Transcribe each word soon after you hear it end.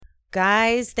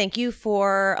Guys, thank you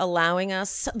for allowing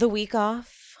us the week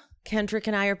off. Kendrick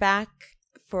and I are back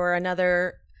for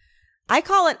another, I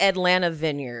call it Atlanta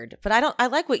Vineyard, but I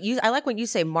like when you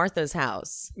say Martha's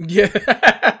house.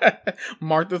 Yeah.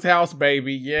 Martha's house,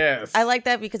 baby. Yes. I like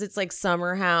that because it's like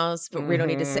summer house, but we don't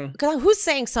need to say, who's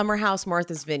saying summer house,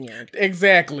 Martha's Vineyard?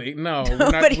 Exactly. No,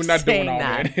 we're not doing all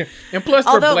that. And plus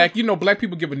they're black. You know, black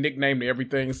people give a nickname to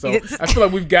everything. So I feel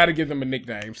like we've got to give them a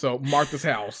nickname. So Martha's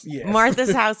house. Yes.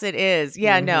 Martha's house it is.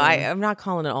 Yeah, no, I'm not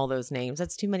calling it all those names.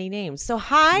 That's too many names. So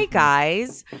hi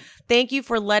guys. Thank you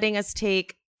for letting us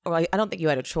take, well, I don't think you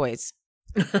had a choice.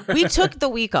 We took the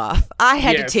week off. I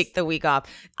had to take the week off.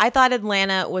 I thought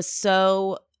Atlanta was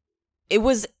it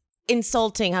was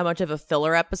insulting how much of a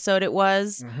filler episode it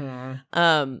was.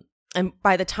 And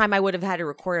by the time I would have had to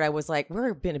record it, I was like,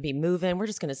 we're going to be moving. We're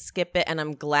just going to skip it. And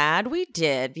I'm glad we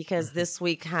did because this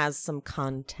week has some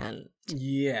content.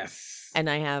 Yes. And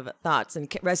I have thoughts. And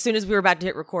as soon as we were about to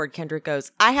hit record, Kendrick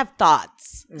goes, I have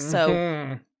thoughts.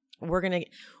 So we're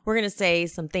gonna say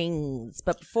some things,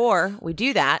 but before we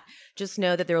do that, just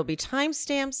know that there will be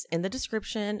timestamps in the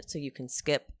description, so you can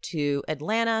skip to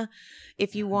Atlanta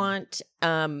if you want.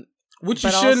 Which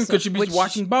you shouldn't, because you should be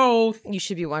watching both. You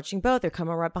should be watching both. They're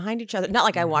coming right behind each other. Not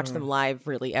like I watch them live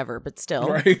really ever, but still.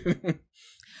 Right.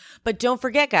 But don't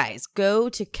forget, guys, go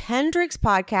to Kendrick's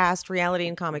podcast, Reality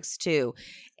and Comics 2,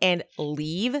 and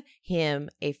leave him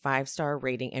a 5-star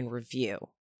rating and review.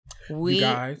 You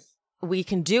guys. We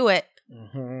can do it.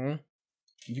 You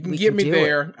can get me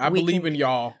there. I believe in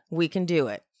y'all. We can do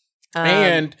it.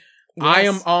 And I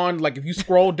am on, like, if you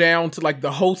scroll down to, like,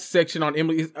 the host section on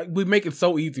Emily, we make it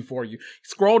so easy for you.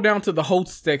 Scroll down to the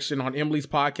host section on Emily's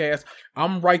podcast.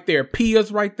 I'm right there.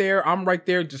 Pia's right there. I'm right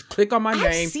there. Just click on my name.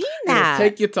 I've seen that. It'll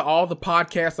take you to all the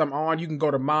podcasts I'm on. You can go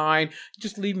to mine.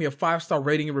 Just leave me a 5-star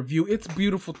rating and review. It's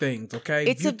beautiful things, okay?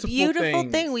 It's a beautiful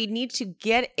thing. We need to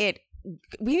get it.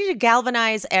 We need to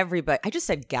galvanize everybody. I just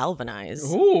said galvanize.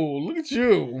 Ooh, look at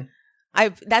you.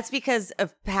 That's because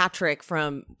of Patrick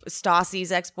from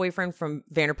Stassi's ex-boyfriend from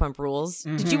Vanderpump Rules.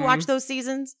 Did you watch those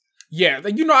seasons? Yeah.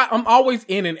 You know, I'm always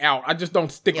in and out. I just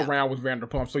don't stick around with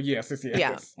Vanderpump. So yes.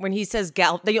 Yeah. When he says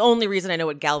the only reason I know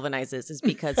what galvanize is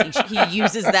because he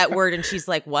uses that word and she's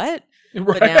like, what?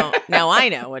 Right. But now I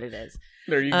know what it is.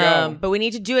 There you go. But we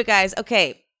need to do it, guys.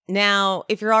 Okay. Now,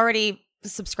 if you're already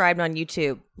subscribed on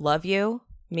YouTube, love you,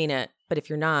 mean it. But if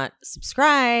you're not,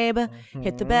 subscribe,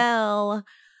 hit the bell,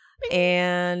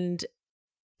 and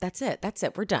that's it.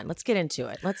 We're done. Let's get into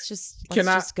it. Let's just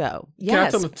go. Yes. Can I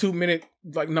tell a 2 minute,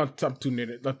 like not 2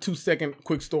 minute, a 2 second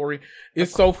quick story?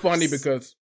 It's so funny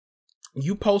because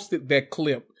you posted that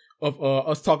clip of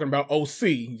us talking about OC,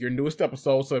 your newest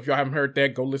episode. So if y'all haven't heard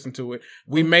that, go listen to it.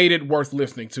 We made it worth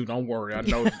listening to. Don't worry. I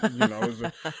know,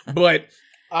 but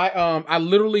I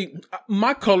literally,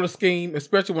 my color scheme,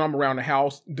 especially when I'm around the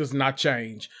house, does not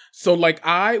change. So like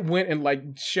I went and like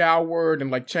showered and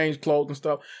like changed clothes and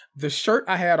stuff. The shirt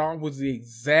I had on was the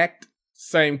exact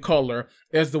same color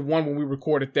as the one when we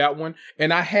recorded that one.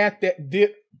 And I had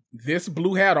this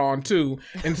blue hat on too.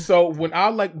 And so when I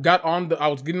like I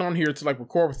was getting on here to like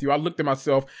record with you, I looked at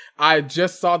myself. I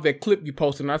just saw that clip you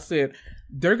posted and I said,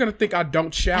 they're going to think I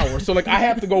don't shower. So like I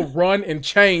have to go run and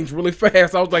change really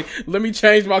fast. I was like, let me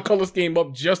change my color scheme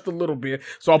up just a little bit.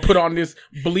 So I'll put on this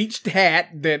bleached hat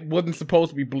that wasn't supposed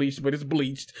to be bleached, but it's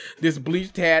bleached. This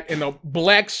bleached hat and a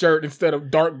black shirt instead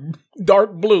of dark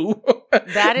blue.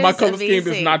 That is my color amazing. scheme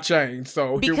does not change.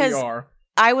 So here we are.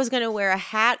 I was going to wear a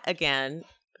hat again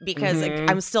because like,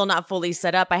 I'm still not fully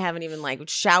set up. I haven't even like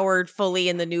showered fully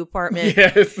in the new apartment.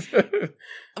 Yes.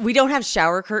 We don't have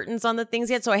shower curtains on the things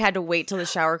yet, so I had to wait till the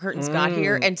shower curtains got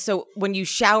here. And so when you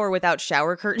shower without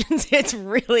shower curtains, it's a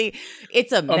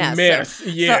mess. A mess,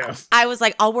 yes. So I was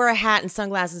like, I'll wear a hat and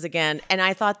sunglasses again. And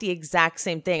I thought the exact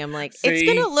same thing. I'm like, it's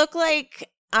going to look like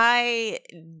I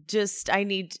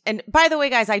need, and by the way,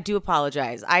 guys, I do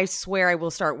apologize. I swear I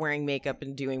will start wearing makeup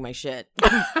and doing my shit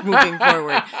moving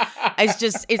forward.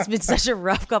 It's been such a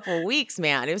rough couple of weeks,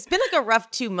 man. It's been like a rough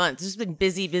 2 months. It's just been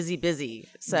busy.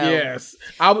 So yes,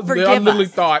 I literally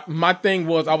thought my thing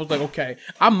was, I was like, okay,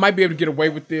 I might be able to get away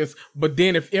with this. But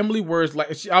then if Emily wears like,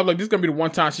 I was like, this is going to be the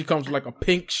one time she comes with like a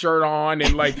pink shirt on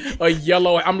and like a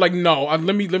yellow. I'm like, no,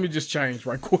 let me just change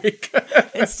right quick.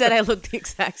 Instead, I look the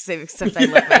exact same, except I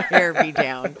let my hair be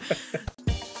down.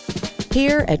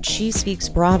 Here at She Speaks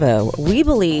Bravo, we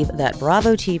believe that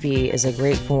Bravo TV is a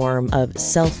great form of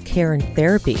self-care and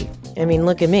therapy. I mean,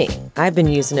 look at me. I've been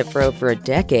using it for over a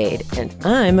decade, and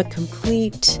I'm a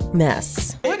complete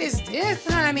mess. What is is this,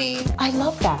 honey? I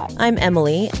love that. I'm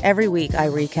Emily. Every week I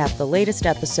recap the latest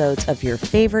episodes of your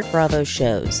favorite Bravo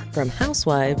shows, from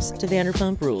Housewives to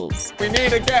Vanderpump Rules. We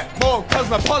need to get more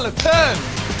cosmopolitan.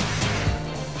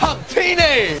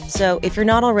 Hop-teeny! So if you're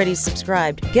not already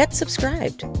subscribed, get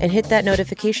subscribed and hit that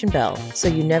notification bell so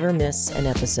you never miss an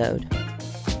episode.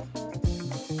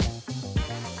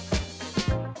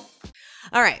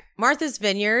 All right, Martha's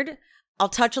Vineyard. I'll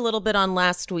touch a little bit on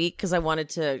last week because I wanted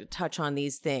to touch on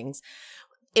these things.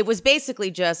 It was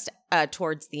basically just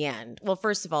towards the end. Well,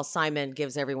 first of all, Simon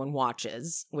gives everyone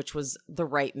watches, which was the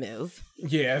right move.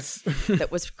 Yes.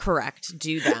 That was correct.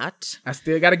 Do that. I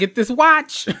still got to get this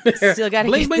watch. Still got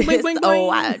to get this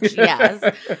watch.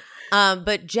 Yes.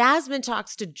 But Jasmine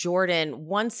talks to Jordan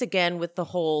once again with the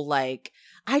whole, like,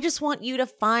 I just want you to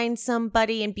find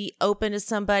somebody and be open to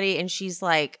somebody. And she's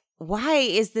like, why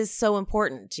is this so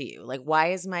important to you? Like,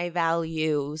 why is my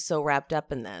value so wrapped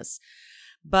up in this?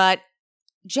 But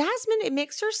Jasmine, it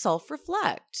makes her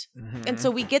self-reflect. Mm-hmm. And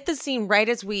so we get the scene right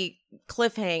as we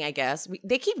cliffhang, I guess.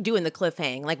 They keep doing the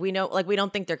cliffhang. Like, we know, like, we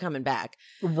don't think they're coming back.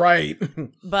 Right.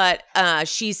 But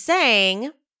she's saying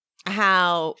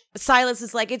how Silas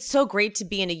is like, it's so great to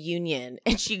be in a union.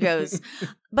 And she goes,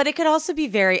 but it could also be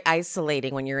very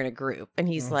isolating when you're in a group. And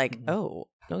he's like, oh.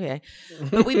 Okay.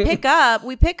 But we pick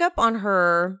up on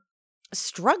her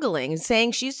struggling,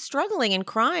 saying she's struggling and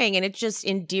crying. And it just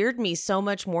endeared me so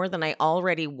much more than I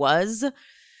already was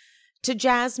to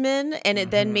Jasmine. And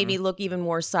it then made me look even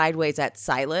more sideways at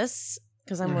Silas.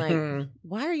 Because I'm like,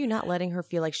 why are you not letting her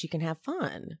feel like she can have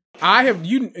fun? I have,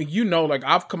 you know, like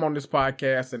I've come on this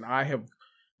podcast and I have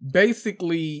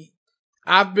basically,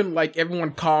 I've been like,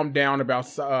 everyone calm down about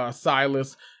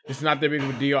Silas. It's not that big of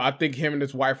a deal. I think him and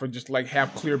his wife are just like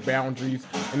have clear boundaries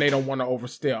and they don't want to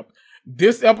overstep.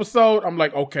 This episode, I'm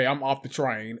like, okay, I'm off the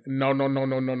train. No.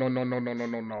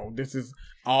 This is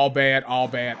all bad.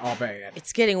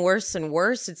 It's getting worse and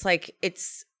worse. It's like,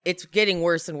 it's getting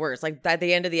worse and worse. Like by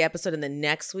the end of the episode and the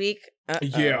next week.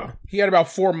 Yeah. He had about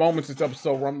 4 moments this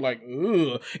episode where I'm like,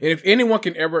 ugh. And if anyone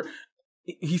can ever...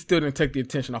 He still didn't take the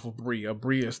attention off of Bria.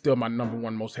 Bria is still my number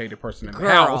one most hated person in the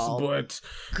house, but...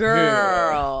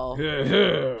 Girl.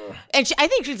 Yeah. And I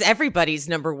think she's everybody's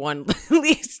number one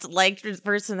least liked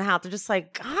person in the house. They're just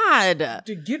like, God.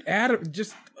 To get out of...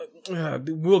 Just...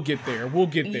 we'll get there.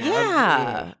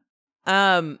 Yeah.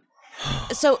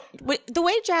 So the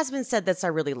way Jasmine said this, I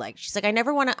really liked. She's like, I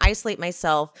never want to isolate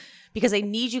myself because I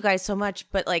need you guys so much,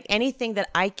 but like anything that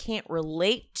I can't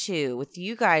relate to with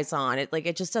you guys on it, like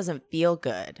it just doesn't feel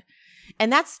good.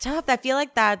 And that's tough. I feel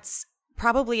like that's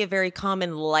probably a very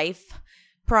common life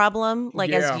problem. Like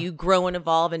as you grow and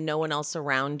evolve and no one else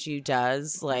around you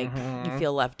does, like you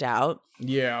feel left out.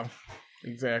 Yeah,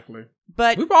 exactly.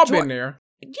 But we've all been there.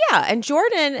 Yeah, and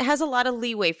Jordan has a lot of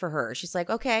leeway for her. She's like,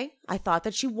 okay, I thought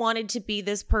that she wanted to be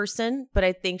this person, but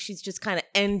I think she's just kind of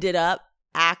ended up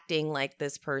acting like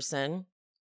this person.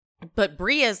 But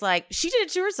Bria's like, she did it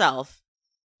to herself.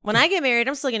 When I get married,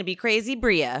 I'm still going to be crazy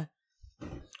Bria.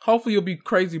 Hopefully you'll be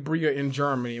crazy Bria in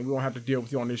Germany and we won't have to deal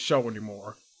with you on this show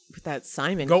anymore. With that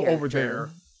Simon Go character. over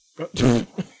there.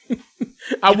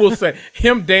 I will say,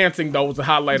 him dancing, though, was a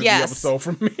highlight of the episode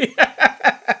for me.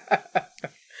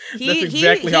 That's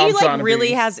exactly how I'm trying to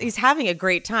be. He's having a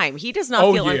great time. He does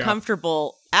not feel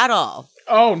uncomfortable at all.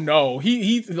 Oh no,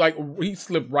 he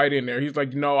slipped right in there. He's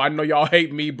like, no, I know y'all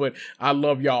hate me, but I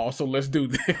love y'all, so let's do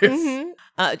this.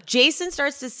 Jason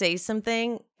starts to say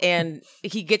something, and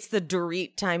he gets the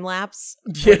Dorit time lapse.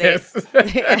 Yes,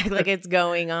 they act like it's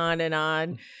going on,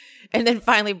 and then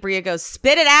finally Bria goes,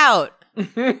 "Spit it out,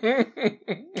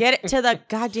 get it to the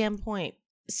goddamn point."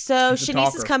 So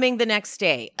Shanice is coming the next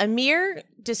day. Amir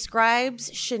describes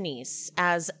Shanice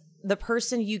as the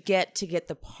person you get to get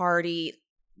the party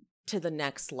to the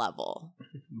next level.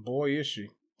 Boy, is she.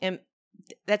 And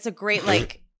that's a great,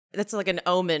 that's like an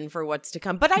omen for what's to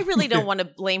come. But I really don't want to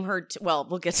blame her. Well,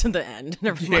 we'll get to the end.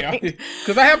 Never mind.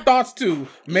 Because I have thoughts too.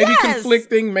 Maybe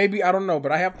conflicting, maybe, I don't know,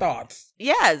 but I have thoughts.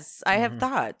 Yes, I have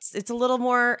thoughts. It's a little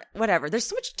more, whatever. There's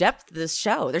so much depth to this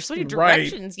show. There's so many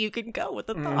directions you can go with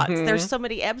the thoughts. There's so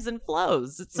many ebbs and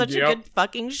flows. It's such a good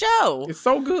fucking show. It's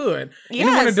so good. Yes.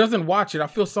 Anyone that doesn't watch it, I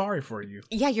feel sorry for you.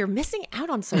 Yeah, you're missing out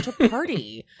on such a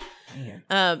party.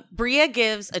 Bria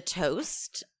gives a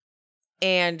toast.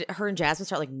 And her and Jasmine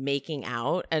start like making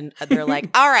out, and they're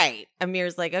like, all right.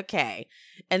 Amir's like, okay.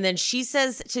 And then she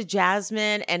says to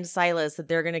Jasmine and Silas that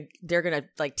they're gonna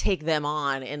like take them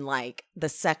on in like the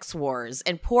sex wars.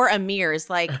 And poor Amir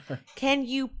is like, can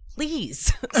you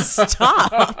please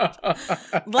stop?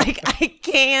 Like, I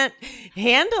can't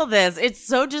handle this. It's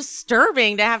so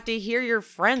disturbing to have to hear your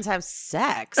friends have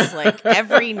sex like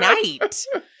every night.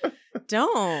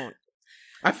 don't.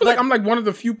 I feel like I'm like one of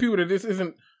the few people that this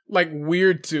isn't like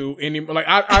weird to anymore. Like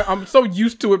I'm so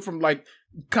used to it from like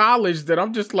college that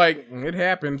I'm just like, it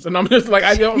happens, and I'm just like,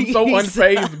 I'm so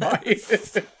unfazed by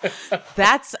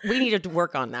it. We need to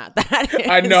work on that.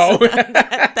 I know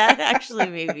that actually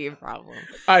may be a problem.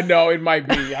 I know it might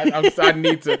be. I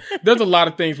need to. There's a lot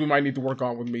of things we might need to work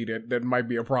on with me that might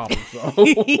be a problem. So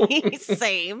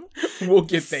same. We'll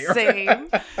get there. Same.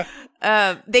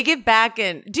 They get back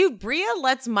and dude, Bria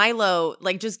lets Milo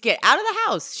like just get out of the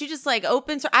house. She just like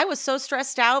opens her. I was so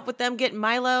stressed out with them getting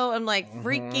Milo. I'm like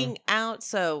freaking out.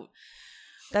 So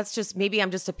that's just, maybe I'm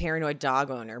just a paranoid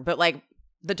dog owner, but like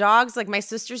the dogs, like my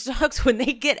sister's dogs, when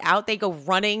they get out, they go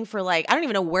running for like, I don't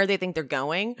even know where they think they're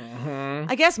going.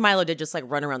 I guess Milo did just like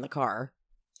run around the car.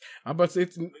 But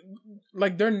it's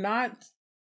like, they're not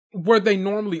where they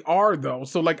normally are though.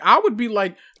 So like I would be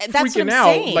like freaking out.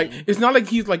 Saying. Like it's not like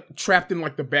he's like trapped in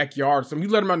like the backyard. So you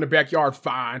let him out in the backyard,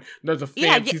 fine. There's a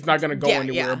fence, he's not gonna go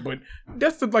anywhere. Yeah. But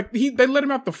that's the like they let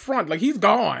him out the front. Like he's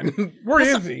gone. Where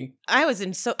is he? I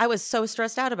was so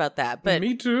stressed out about that. But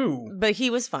me too. But he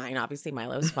was fine. Obviously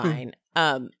Milo was fine.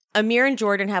 Amir and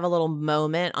Jordan have a little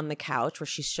moment on the couch where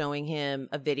she's showing him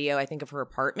a video, I think, of her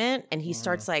apartment. And he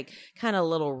starts like kind of a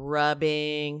little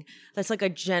rubbing. That's like a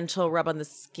gentle rub on the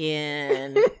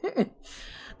skin.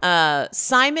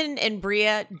 Simon and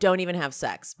Bria don't even have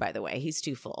sex, by the way. He's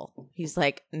too full. He's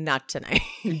like, not tonight.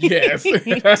 Yes.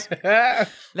 That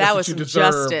was some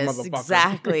justice.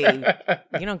 Exactly.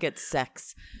 You don't get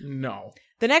sex. No.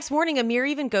 The next morning, Amir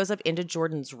even goes up into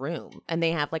Jordan's room and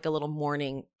they have like a little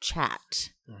morning chat.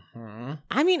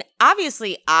 I mean,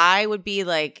 obviously, I would be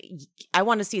like, I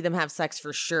want to see them have sex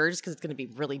for sure, just because it's going to be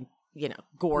really,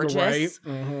 gorgeous.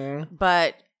 Right.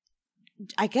 But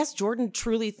I guess Jordan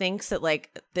truly thinks that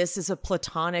like this is a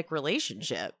platonic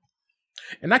relationship.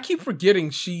 And I keep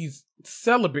forgetting she's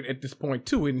celibate at this point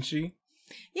too, isn't she?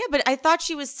 Yeah, but I thought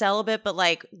she was celibate, but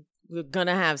like we're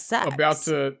gonna have sex. About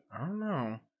to, I don't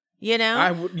know.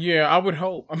 I would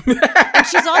hope. And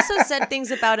she's also said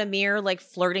things about Amir, like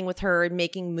flirting with her and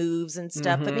making moves and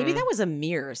stuff. But maybe that was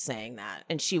Amir saying that,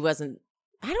 and she wasn't.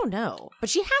 I don't know. But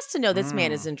she has to know this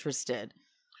man is interested.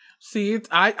 See,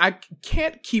 I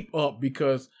can't keep up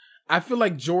because I feel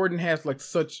like Jordan has like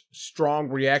such strong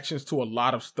reactions to a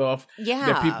lot of stuff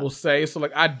that people say. So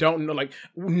like I don't know. Like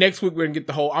next week we're gonna get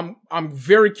the whole. I'm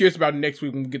very curious about next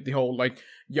week when we get the whole like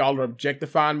y'all are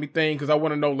objectifying me thing, because I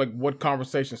want to know like what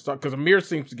conversation start, because Amir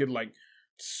seems to get like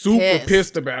super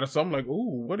pissed about it. So I'm like,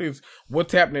 ooh,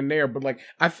 what's happening there? But like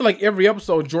I feel like every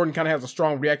episode Jordan kind of has a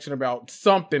strong reaction about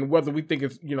something, whether we think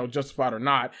it's justified or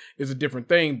not is a different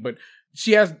thing. But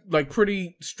she has like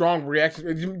pretty strong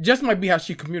reactions. It just might be how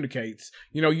she communicates.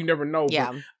 You never know.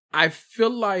 Yeah. But I feel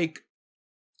like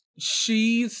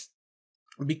she's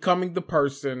becoming the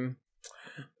person.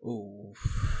 Ooh,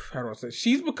 how do I say?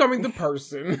 She's becoming the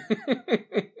person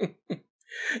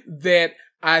that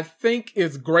I think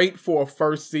is great for a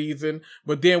first season,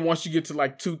 but then once you get to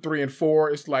like 2, 3, and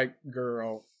 4, it's like,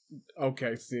 girl,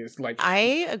 okay, sis. Like,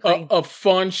 I agree. A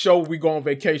fun show we go on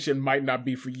vacation might not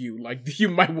be for you. Like, you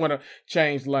might want to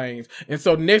change lanes. And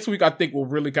so next week, I think will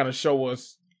really kind of show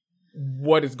us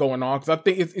what is going on, because I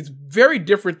think it's very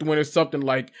different when it's something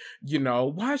like,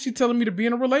 why is she telling me to be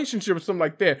in a relationship or something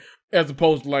like that, as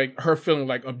opposed to like her feeling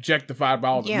like objectified by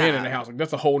all the men in the house. Like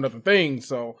that's a whole nother thing.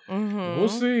 So we'll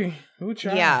see. We'll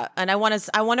try. Yeah, and I want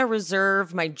to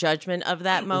reserve my judgment of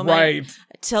that moment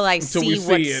till I see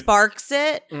what sparks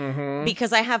it,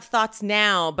 because I have thoughts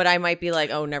now, but I might be like,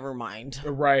 oh, never mind.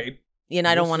 Right.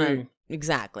 I don't want to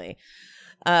exactly.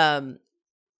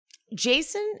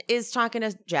 Jason is talking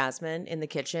to Jasmine in the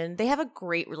kitchen. They have a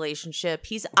great relationship.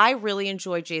 I really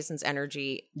enjoy Jason's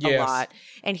energy a lot.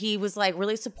 And he was like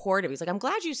really supportive. He's like, I'm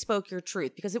glad you spoke your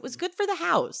truth because it was good for the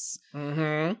house.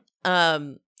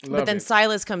 But then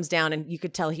Silas comes down and you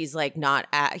could tell he's like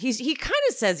he kind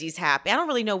of says he's happy. I don't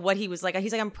really know what he was like.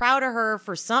 He's like, I'm proud of her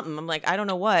for something. I'm like, I don't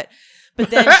know what. But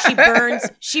then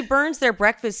she burns their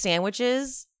breakfast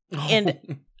sandwiches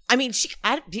and I mean, she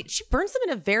burns them in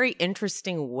a very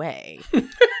interesting way.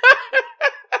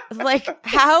 Like,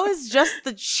 how is just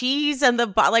the cheese and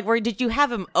did you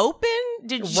have them open?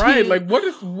 Like,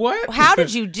 what? How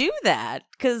did you do that?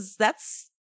 Because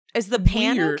is the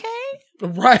pan weird. Okay?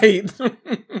 Right.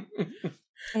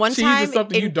 One cheese time is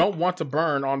something you don't want to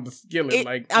burn on the skillet.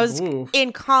 I was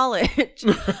in college.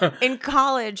 In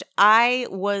college, I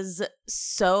was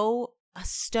so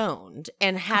stoned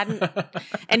and hadn't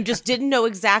and just didn't know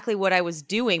exactly what I was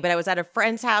doing, but I was at a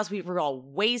friend's house. We were all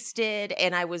wasted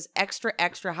and I was extra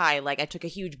high. Like I took a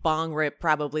huge bong rip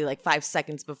probably like 5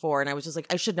 seconds before, and I was just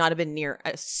like, I should not have been near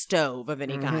a stove of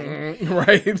any kind.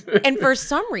 Right. And for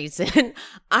some reason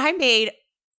I made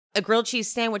a grilled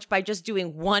cheese sandwich by just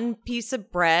doing one piece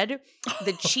of bread,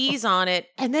 the cheese on it,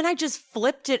 and then I just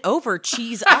flipped it over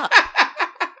cheese up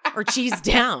or cheese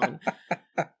down.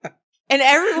 And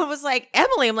everyone was like,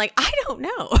 Emily, I'm like, I don't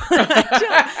know.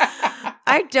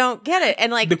 I don't get it.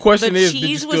 And like the question is, did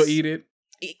you still eat it?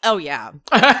 Oh yeah.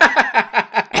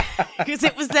 Because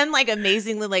it was then like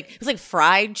amazingly like, it was like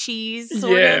fried cheese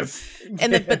sort of.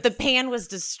 And but the pan was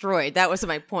destroyed. That was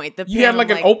my point. The pan, you had like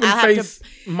an open face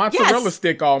mozzarella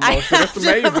stick almost. So that's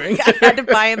amazing. I had to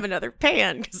buy him another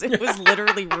pan because it was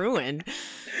literally ruined.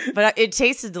 But it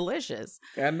tasted delicious.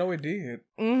 I know it did.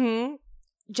 Mm-hmm.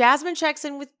 Jasmine checks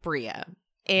in with Bria,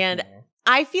 and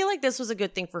I feel like this was a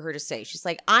good thing for her to say. She's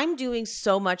like, I'm doing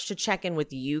so much to check in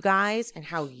with you guys and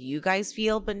how you guys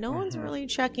feel, but no one's really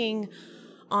checking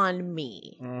on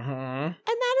me. And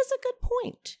that is a good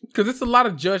point. Because it's a lot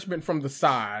of judgment from the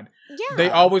side. Yeah. They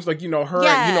always like,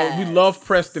 her, we love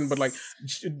Preston, but like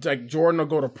Jordan will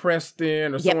go to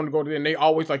Preston or someone will go to, and they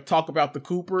always like talk about the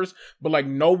Coopers, but like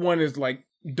no one is like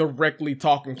directly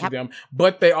talking to them,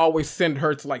 but they always send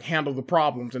her to like handle the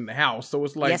problems in the house. So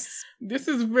it's like, this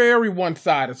is very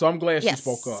one-sided. So I'm glad she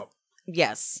spoke up.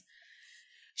 Yes.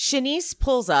 Shanice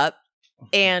pulls up,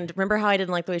 and remember how I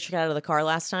didn't like the way she got out of the car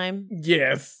last time?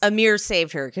 Yes. Amir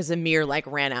saved her because Amir like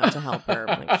ran out to help her.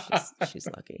 Like, she's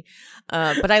lucky.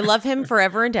 But I love him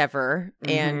forever and ever,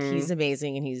 and he's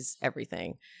amazing and he's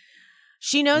everything.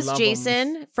 She knows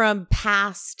Jason from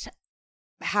past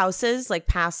houses, like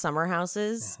past summer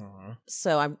houses.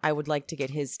 So I would like to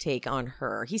get his take on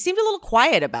her. He seemed a little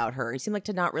quiet about her. He seemed like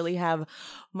to not really have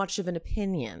much of an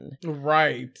opinion.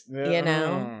 Right. You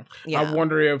know? Yeah. I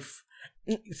wonder if,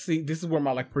 see, this is where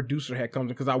my like producer hat comes in,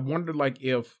 because I wonder like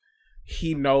if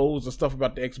he knows the stuff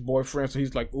about the ex-boyfriend, so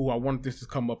he's like, ooh, I want this to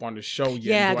come up on the show yet.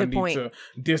 Yeah, Do I good need point. to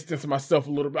distance myself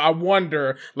a little bit? I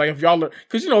wonder, like, if y'all are,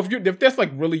 because if that's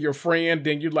like really your friend,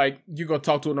 then you're gonna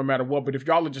talk to her no matter what. But if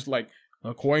y'all are just like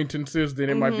acquaintances,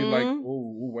 then it might be like,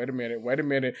 ooh, wait a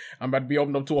minute, I'm about to be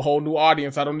opened up to a whole new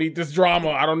audience. I don't need this drama.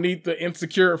 I don't need the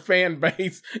insecure fan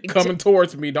base coming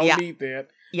towards me. Don't need that.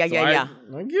 Yeah.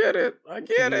 I get it.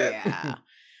 Yeah.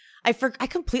 I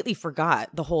completely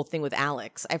forgot the whole thing with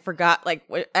Alex. I forgot, like,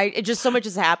 it just so much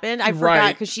has happened. I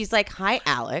forgot because she's like, hi,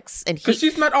 Alex. And because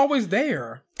she's not always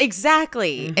there.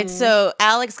 Exactly. And so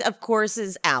Alex, of course,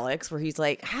 is Alex, where he's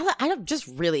like, I don't just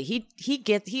really,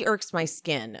 he irks my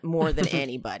skin more than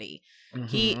anybody.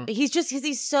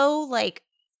 He's so like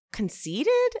conceited.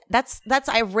 That's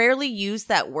I rarely use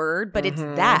that word, but it's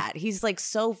that. He's like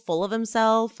so full of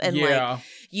himself and like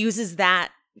uses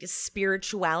that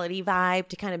spirituality vibe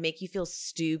to kind of make you feel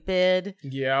stupid.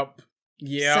 Yep.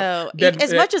 So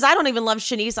as much as I don't even love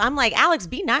Shanice, I'm like, Alex,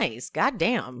 be nice. God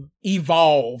damn.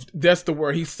 Evolved. That's the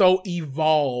word. He's so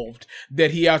evolved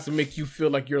that he has to make you feel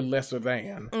like you're lesser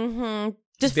than.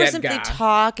 Just for simply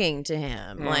talking to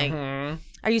him. Like,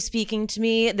 are you speaking to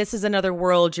me? This is another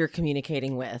world you're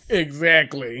communicating with.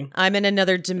 Exactly. I'm in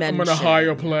another dimension. I'm in a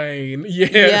higher plane.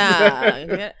 Yes. Yeah.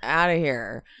 Get out of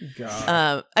here.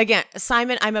 God. Again,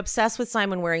 Simon, I'm obsessed with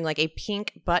Simon wearing like a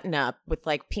pink button up with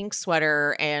like pink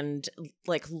sweater and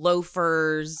like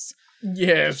loafers.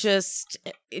 Yes. Just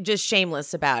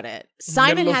shameless about it.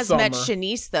 Simon has met summer.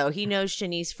 Shanice, though. He knows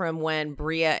Shanice from when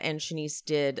Bria and Shanice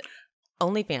did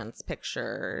OnlyFans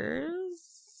pictures.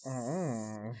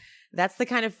 That's the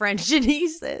kind of friend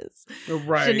Shanice is.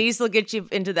 Right. Shanice will get you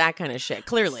into that kind of shit,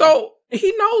 clearly. So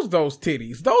he knows those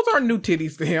titties. Those aren't new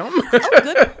titties to him. Oh,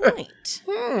 good point.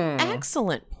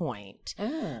 Excellent point.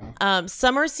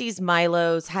 Summer sees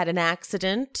Milo's had an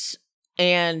accident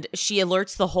and she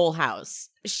alerts the whole house.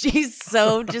 She's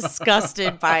so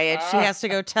disgusted by it. She has to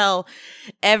go tell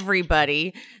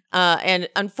everybody. And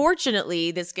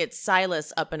unfortunately, this gets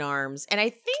Silas up in arms. And I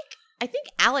think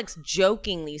Alex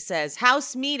jokingly says,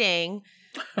 house meeting.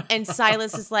 And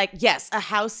Silas is like, yes, a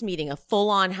house meeting, a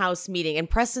full-on house meeting. And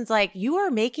Preston's like, you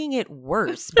are making it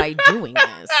worse by doing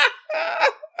this.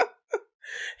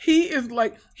 He is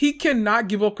like, he cannot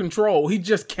give up control. He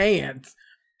just can't.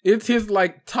 It's his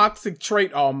like toxic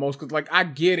trait almost. Cause like, I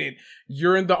get it.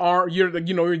 You're in the you're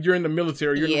in the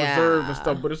military, you're in the reserve and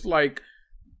stuff, but it's like,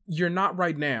 you're not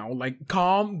right now. Like,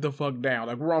 calm the fuck down.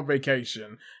 Like, we're on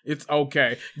vacation. It's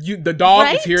okay. The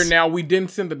dog is here now. We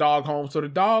didn't send the dog home, so the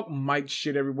dog might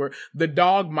shit everywhere. The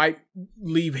dog might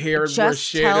leave hair everywhere,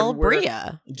 shit everywhere.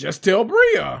 Bria. Just tell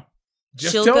Bria.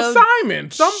 Just tell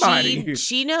Simon, somebody.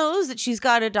 She knows that she's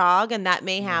got a dog and that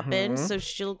may happen, so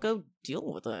she'll go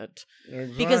deal with it.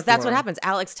 Exactly. Because that's what happens.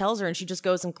 Alex tells her and she just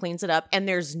goes and cleans it up and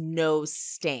there's no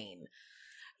stain.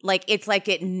 Like, it's like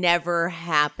it never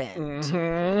happened.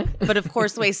 Mm-hmm. But of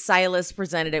course, the way Silas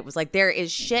presented it was like, there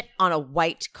is shit on a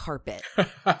white carpet.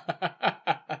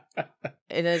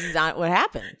 And it's not what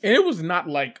happened. And it was not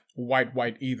like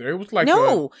white either. It was like that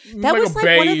was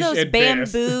like one of those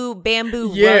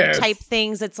bamboo yes. rug type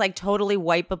things that's like totally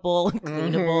wipeable and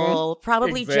cleanable.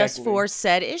 Probably just for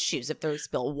said issues. If they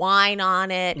spill wine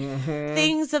on it,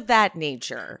 things of that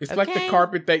nature. It's like the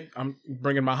carpet I'm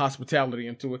bringing my hospitality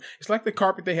into it. It's like the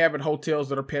carpet they have at hotels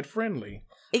that are pet friendly.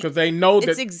 Because they know that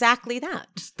it's exactly that.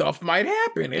 Stuff might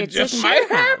happen. It it's just might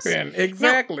happen.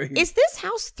 Exactly. Now, is this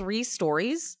house 3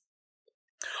 stories?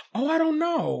 Oh, I don't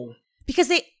know. Because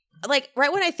they, like,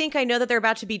 right when I think I know that they're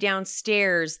about to be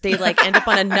downstairs, they, like, end up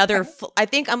on another, I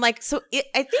think it's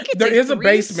there is a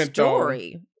basement,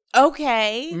 story. Though.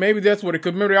 Okay. Maybe that's what it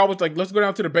could. Remember, they always like, let's go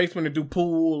down to the basement and do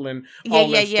pool and all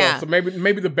that stuff. So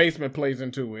maybe the basement plays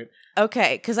into it.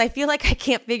 Okay, because I feel like I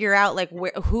can't figure out, like,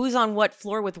 who's on what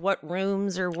floor with what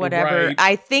rooms or whatever. Right.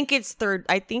 I think it's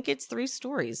 3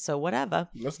 stories, so whatever.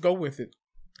 Let's go with it.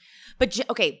 But,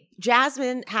 okay,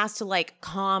 Jasmine has to, like,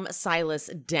 calm Silas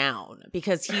down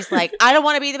because he's like, I don't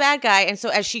want to be the bad guy. And so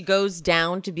as she goes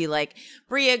down to be like,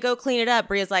 Bria, go clean it up.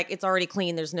 Bria's like, it's already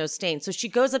clean. There's no stain. So she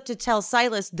goes up to tell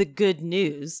Silas the good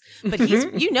news. But he's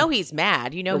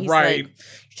mad. He's like, you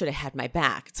should have had my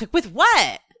back. It's like, with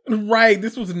what? Right.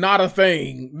 This was not a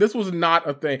thing.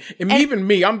 And even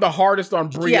me, I'm the hardest on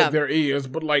Bria there is.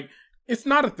 But, like, it's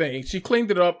not a thing. She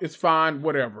cleaned it up. It's fine.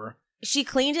 Whatever. She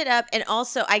cleaned it up, and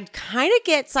also I kind of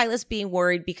get Silas being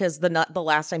worried because the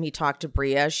last time he talked to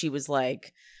Bria, she was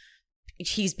like,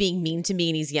 he's being mean to me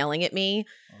and he's yelling at me.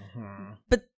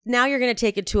 But now you're going to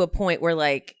take it to a point where,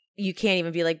 like, you can't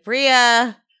even be like,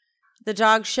 Bria, the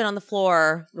dog shit on the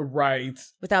floor. Right.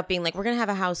 Without being like, we're going to have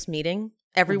a house meeting.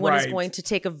 Everyone is going to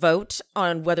take a vote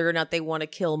on whether or not they want to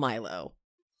kill Milo.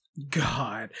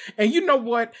 God. And you know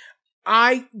what?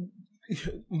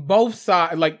 Both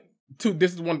sides, like,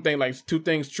 this is one thing, like, 2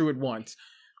 things true at once.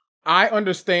 I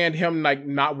understand him, like,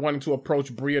 not wanting to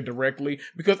approach Bria directly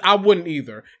because I wouldn't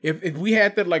either. If we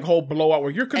had that, like, whole blowout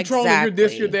where you're controlling, you're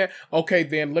this, you're that, okay,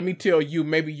 then let me tell you,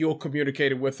 maybe you'll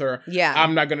communicate it with her. Yeah.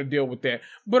 I'm not going to deal with that.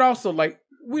 But also, like,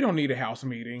 we don't need a house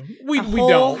meeting. We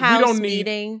don't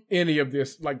need any of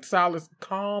this. Like, Silas,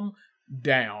 calm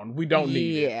down. We don't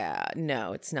need it. Yeah,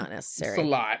 no, it's not necessary. It's a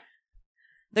lot.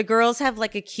 The girls have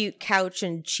like a cute couch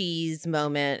and cheese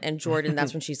moment. And Jordan,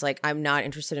 that's when she's like, I'm not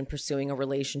interested in pursuing a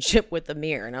relationship with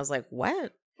Amir. And I was like,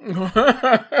 what?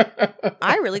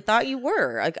 I really thought you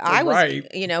were. Like, I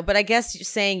was, but I guess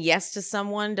saying yes to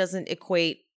someone doesn't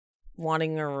equate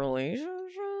wanting a relationship.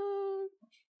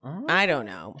 I don't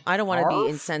know. I don't want to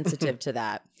be insensitive to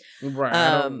that. Right.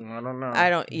 I don't know. I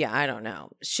don't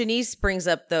know. Shanice brings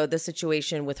up, though, the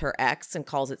situation with her ex and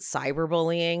calls it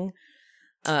cyberbullying.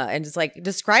 And it's like,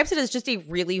 describes it as just a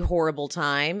really horrible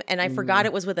time. And I forgot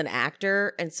it was with an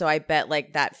actor. And so I bet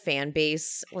like that fan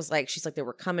base was like, she's like, they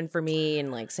were coming for me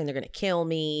and like saying they're going to kill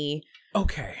me.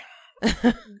 Okay.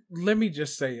 Let me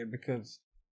just say it because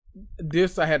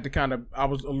this I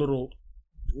was a little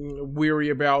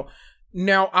weary about.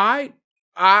 Now I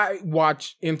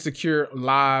watch Insecure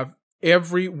live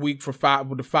every week for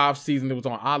the 5 seasons it was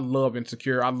on. I love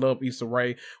Insecure. I love Issa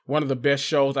Rae. One of the best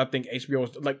shows. I think HBO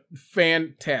is like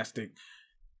fantastic.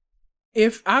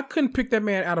 If I couldn't pick that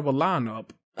man out of a lineup,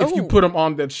 if you put him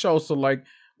on that show, so like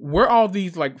where all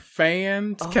these like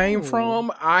fans came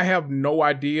from, I have no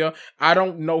idea. I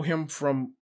don't know him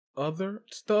from other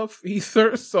stuff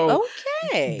either. So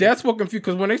that's what confused.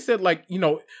 Because when they said like,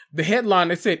 the headline,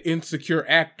 they said Insecure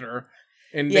actor.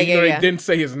 And they didn't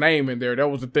say his name in there. That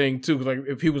was the thing too. Because like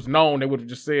if he was known, they would have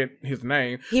just said his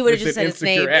name. He would have just said his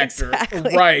name. Actor.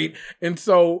 Exactly. Right. And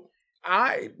so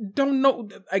I don't know.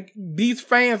 Like these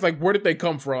fans, like where did they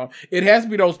come from? It has to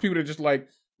be those people that just like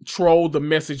troll the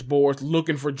message boards,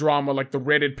 looking for drama, like the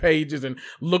Reddit pages, and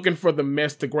looking for the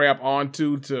mess to grab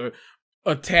onto to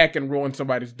attack and ruin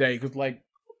somebody's day. Because like,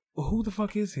 who the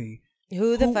fuck is he?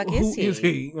 Who is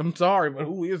he? I'm sorry, but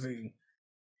who is he?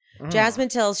 Jasmine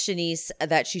tells Shanice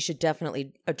that she should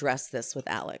definitely address this with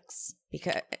Alex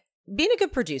because being a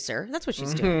good producer, that's what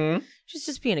she's doing. She's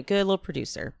just being a good little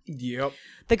producer. Yep.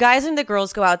 The guys and the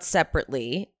girls go out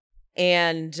separately,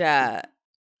 and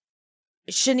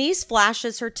Shanice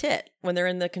flashes her tit when they're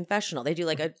in the confessional. They do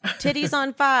like a titties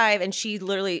on 5, and she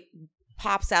literally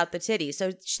pops out the titty.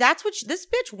 So that's what this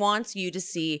bitch wants you to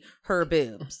see her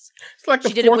boobs. It's like the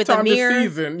she did it fourth with time this Amir,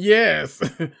 season. Yes.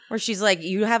 where she's like,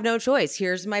 you have no choice.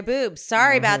 Here's my boobs.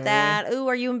 Sorry about that. Ooh,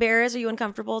 are you embarrassed? Are you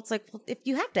uncomfortable? It's like, well, if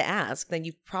you have to ask, then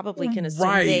you probably can assume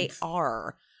they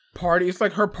are. Party. It's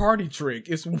like her party trick.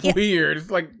 It's weird.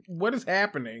 It's like, what is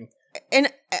happening?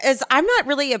 And as I'm not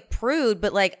really a prude,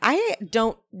 but like, I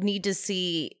don't need to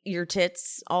see your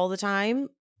tits all the time.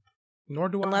 Nor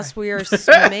do unless we are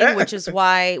swimming, which is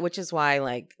why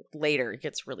like later it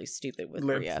gets really stupid with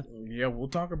Rhea. Yeah, we'll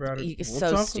talk about it. It's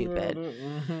so stupid.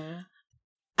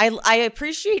 I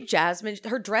appreciate Jasmine.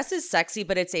 Her dress is sexy,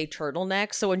 but it's a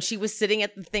turtleneck. So when she was sitting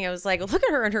at the thing, I was like, look at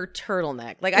her in her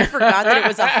turtleneck. Like, I forgot that it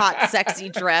was a hot, sexy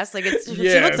dress. Like,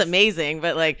 she looks amazing,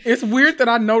 but like... It's weird that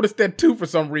I noticed that too for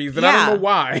some reason. I don't know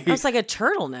why. I was like, a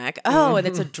turtleneck? Oh, and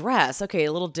it's a dress. Okay,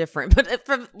 a little different. But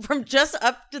from just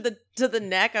up to the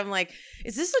neck, I'm like,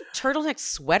 is this a turtleneck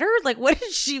sweater? Like, what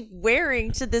is she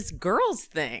wearing to this girl's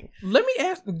thing? Let me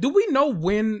ask, do we know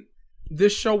when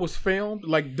this show was filmed,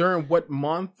 like during what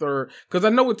month? Or because I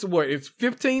know it's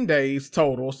 15 days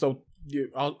total, so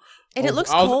it looks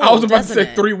cold. I was about to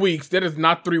say 3 weeks. That is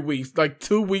not 3 weeks, like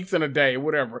 2 weeks and a day,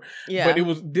 whatever. Yeah, but it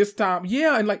was this time.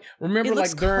 Yeah, and like remember,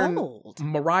 like during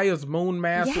Mariah's moon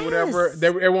mass or whatever,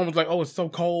 everyone was like, "Oh, it's so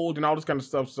cold" and all this kind of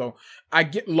stuff. So I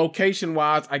get location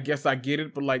wise, I guess I get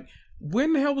it, but like,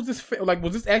 when the hell was this? Like,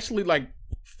 was this actually like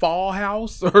fall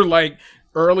house or like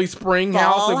early spring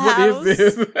house? Like, what is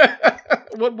this?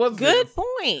 What was good this?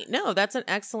 Point. No, that's an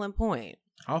excellent point.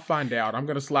 I'll find out. I'm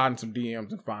gonna slide in some DMs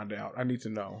and find out. I need to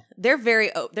know. They're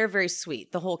very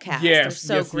sweet. The whole cast. Yes,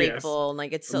 they're so grateful, and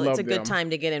like it's a good time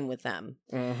to get in with them.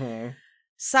 Mm-hmm.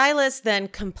 Silas then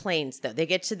complains though. They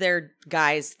get to their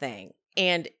guys thing,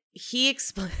 and he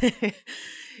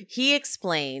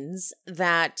explains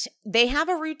that they have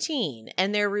a routine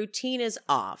and their routine is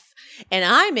off, and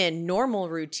I'm in normal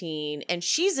routine and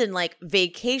she's in like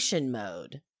vacation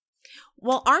mode.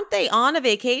 Well, aren't they on a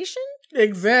vacation?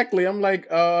 Exactly. I'm like,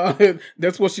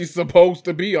 that's what she's supposed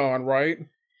to be on, right?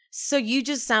 So you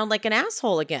just sound like an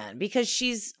asshole again because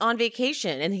she's on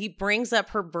vacation, and he brings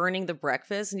up her burning the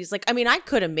breakfast, and he's like, I mean, I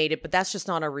could have made it, but that's just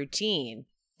not a routine.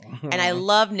 And I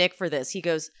love Nick for this. He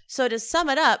goes, so to sum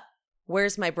it up,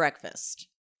 where's my breakfast?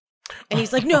 And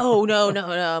he's like, no.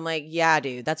 I'm like, yeah,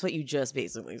 dude, that's what you just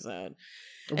basically said.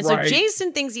 And so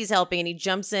Jason thinks he's helping, and he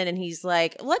jumps in and he's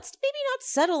like, let's maybe not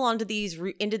settle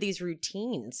into these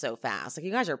routines so fast. Like,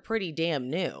 you guys are pretty damn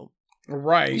new.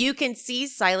 Right. You can see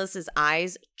Silas's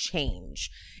eyes change,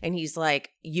 and he's like,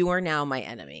 you are now my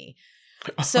enemy.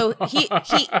 So he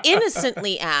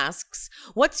innocently asks,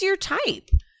 what's your type?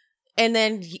 And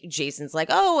then Jason's like,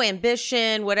 oh,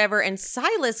 ambition, whatever. And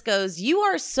Silas goes, you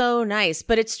are so nice,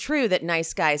 but it's true that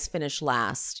nice guys finish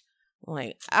last. I'm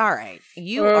like, all right,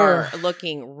 you are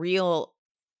looking real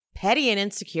petty and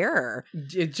insecure.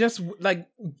 It just like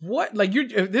what? Like you're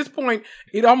at this point,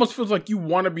 it almost feels like you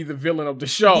want to be the villain of the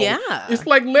show. Yeah. It's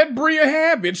like, let Bria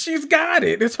have it. She's got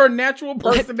it. It's her natural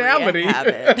personality. Let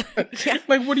Bria have it. Yeah.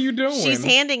 Like, what are you doing? She's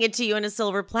handing it to you in a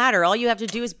silver platter. All you have to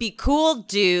do is be cool,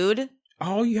 dude.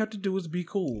 All you have to do is be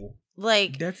cool.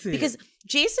 Like, that's it. Because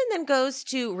Jason then goes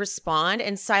to respond,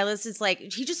 and Silas is like,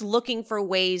 he's just looking for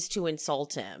ways to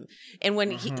insult him. And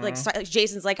when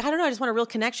Jason's like, I don't know, I just want a real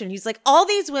connection. He's like, all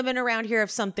these women around here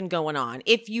have something going on.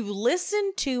 If you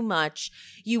listen too much,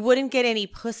 you wouldn't get any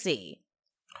pussy.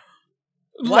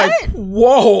 What? Like,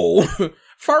 whoa.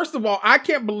 First of all, I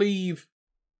can't believe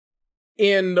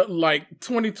in like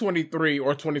 2023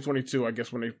 or 2022, I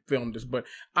guess when they filmed this, but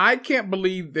I can't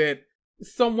believe that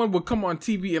someone would come on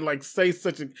TV and like say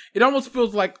it almost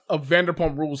feels like a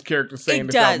Vanderpump Rules character saying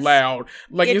this out loud.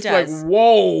 Like it's like,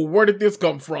 whoa, where did this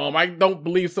come from? I don't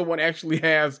believe someone actually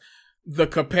has the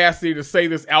capacity to say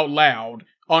this out loud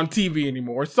on TV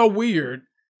anymore. It's so weird.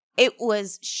 It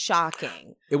was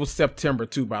shocking. It was September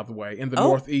too, by the way, in the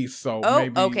Northeast. So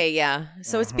maybe. Okay, yeah.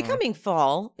 So it's becoming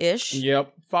fall-ish.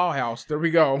 Yep, fall house. There we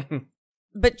go.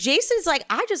 But Jason's like,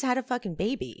 I just had a fucking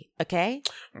baby, okay?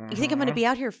 You think I'm going to be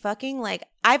out here fucking? Like,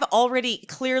 I've already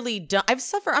clearly done, I'm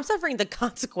suffering the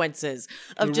consequences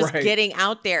of just getting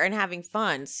out there and having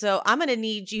fun. So I'm going to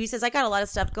need you. He says, I got a lot of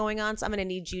stuff going on, so I'm going to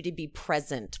need you to be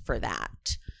present for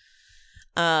that.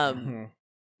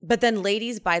 But then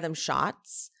ladies buy them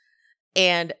shots.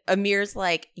 And Amir's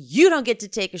like, you don't get to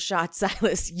take a shot,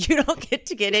 Silas. You don't get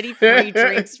to get any free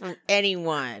drinks from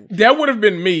anyone. That would have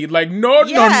been me. Like, no.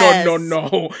 You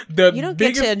don't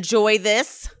get to enjoy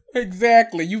this.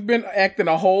 Exactly. You've been acting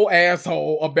a whole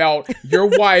asshole about your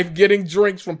wife getting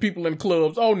drinks from people in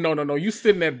clubs. Oh, no. You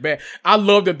sitting at back. I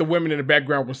love that the women in the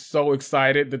background were so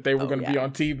excited that they were going to be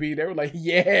on TV. They were like,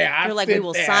 yeah, They're like, we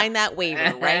will sign that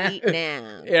waiver right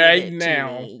now. Right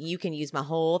now. You can use my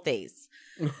whole face.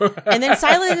 And then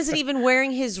Silas isn't even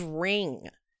wearing his ring.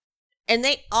 And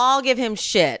they all give him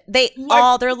shit.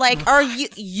 They're like, are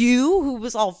you who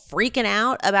was all freaking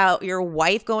out about your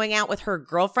wife going out with her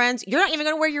girlfriends? You're not even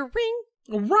going to wear your ring?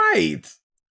 Right.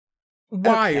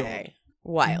 Wild. Okay.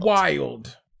 Wild.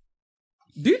 Wild.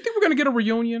 Do you think we're going to get a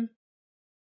reunion?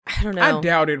 I don't know. I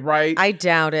doubt it, right? I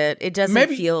doubt it. It doesn't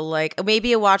feel like,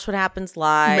 maybe a Watch What Happens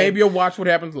Live. Maybe a Watch What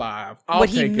Happens Live. I'm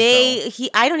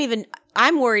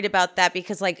worried about that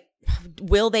because like,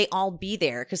 will they all be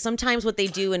there? Because sometimes what they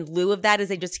do in lieu of that is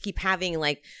they just keep having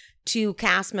like 2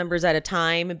 cast members at a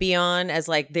time be on as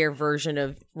like their version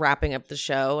of wrapping up the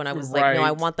show. And I was like, no,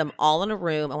 I want them all in a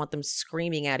room. I want them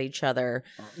screaming at each other.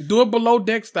 Do it below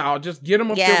deck style. Just get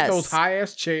them up there with those high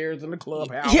ass chairs in the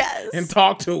clubhouse and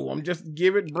talk to them. Just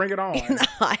bring it on. In the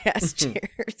high ass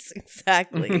chairs.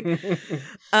 Exactly.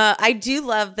 I do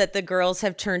love that the girls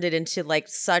have turned it into like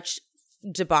such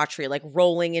debauchery, like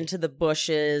rolling into the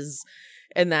bushes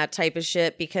and that type of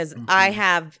shit, because I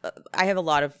have a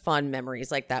lot of fun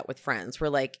memories like that with friends where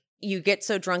like you get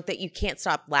so drunk that you can't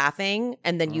stop laughing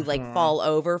and then you like fall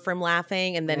over from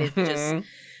laughing and then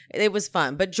it was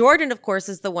fun. But Jordan, of course,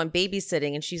 is the one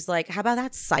babysitting and she's like, how about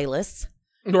that, Silas?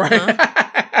 Right.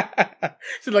 Huh?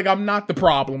 She's like, I'm not the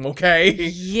problem, okay?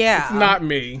 Yeah. It's not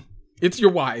me. It's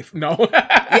your wife. No.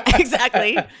 Yeah,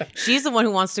 exactly. She's the one who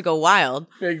wants to go wild.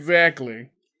 Exactly.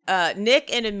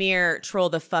 Nick and Amir troll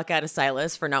the fuck out of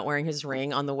Silas for not wearing his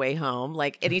ring on the way home.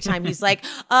 Like anytime he's like,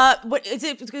 what is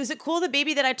it? Is it cool, the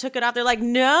baby, that I took it off? They're like,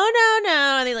 no.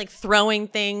 And they like throwing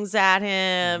things at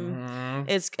him.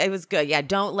 It was good. Yeah.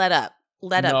 Don't let up.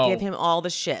 Let up. Give him all the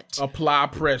shit. Apply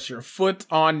pressure. Foot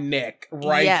on neck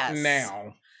right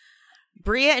now.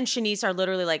 Bria and Shanice are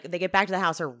literally like, they get back to the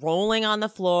house, are rolling on the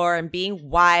floor and being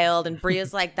wild. And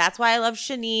Bria's like, that's why I love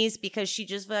Shanice, because she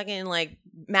just fucking like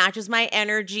matches my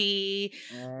energy.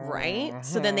 Right?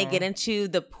 So then they get into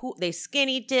the pool, they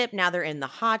skinny dip. Now they're in the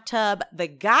hot tub. The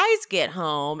guys get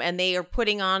home and they are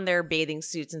putting on their bathing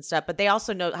suits and stuff, but they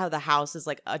also know how the house is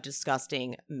like a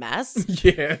disgusting mess.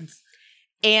 Yes.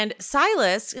 And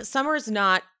Silas, Summer's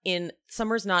not in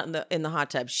the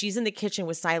hot tub. She's in the kitchen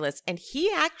with Silas, and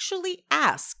he actually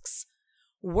asks,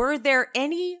 were there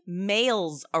any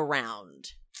males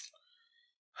around?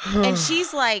 And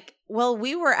she's like, well,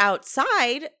 we were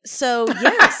outside, so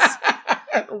yes.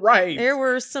 Right. There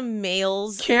were some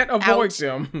males. Can't avoid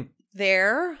them.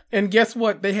 There. And guess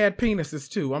what? They had penises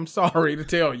too. I'm sorry to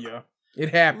tell you. It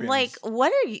happens. Like,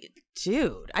 what are you,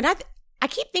 dude? And I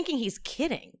keep thinking he's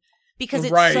kidding. Because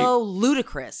it's so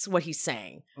ludicrous what he's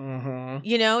saying.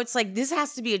 You know, it's like, this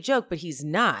has to be a joke, but he's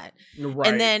not. Right.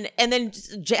 And then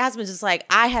Jasmine's just like,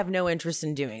 I have no interest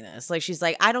in doing this. Like, she's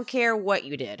like, I don't care what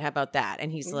you did. How about that?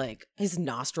 And he's like, his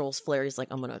nostrils flare. He's like,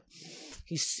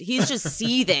 he's just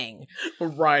seething.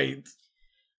 Right.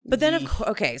 But then,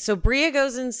 so Bria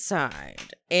goes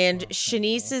inside and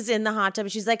Shanice is in the hot tub.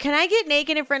 And she's like, can I get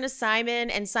naked in front of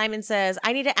Simon? And Simon says,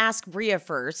 I need to ask Bria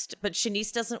first. But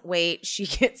Shanice doesn't wait. She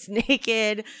gets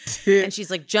naked and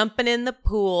she's like jumping in the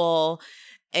pool.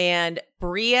 And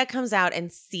Bria comes out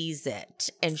and sees it.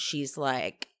 And she's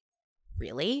like,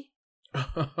 really?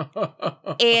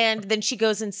 And then she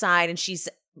goes inside and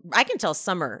I can tell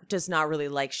Summer does not really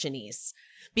like Shanice,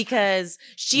 because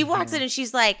she walks in and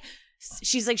she's like,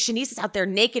 Shanice is out there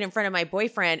naked in front of my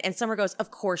boyfriend. And Summer goes, of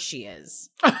course she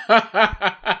is.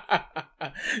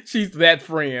 She's that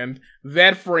friend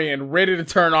ready to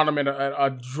turn on him in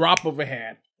a drop of a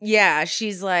hat. Yeah,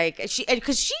 she's like,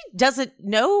 because she doesn't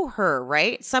know her,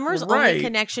 right? Summer's only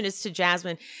connection is to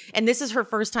Jasmine. And this is her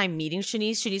first time meeting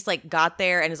Shanice. Shanice like got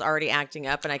there and is already acting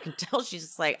up. And I can tell she's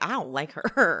just like, I don't like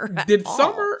her.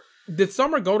 Did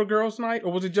Summer go to girls' night,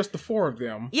 or was it just the 4 of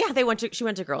them? Yeah, she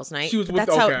went to girls' night. She was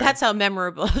that's how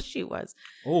memorable she was.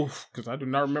 Oh, because I do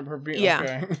not remember her being.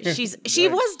 Yeah, okay. she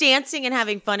was dancing and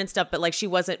having fun and stuff, but like she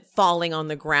wasn't falling on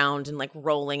the ground and like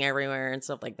rolling everywhere and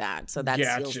stuff like that. So that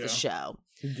seals the show.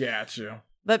 Gotcha.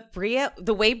 But Bria,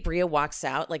 the way Bria walks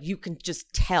out, like you can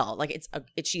just tell, like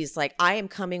she's like, I am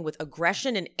coming with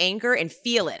aggression and anger, and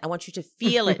feel it. I want you to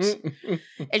feel it.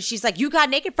 And she's like, you got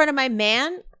naked in front of my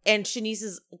man? And Shanice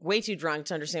is way too drunk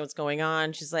to understand what's going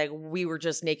on. She's like, we were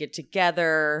just naked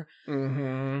together.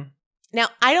 Now,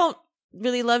 I don't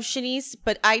really love Shanice,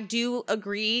 but I do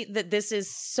agree that this is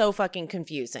so fucking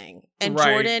confusing. And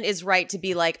Right. Jordan is right to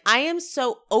be like, I am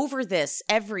so over this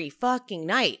every fucking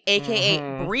night,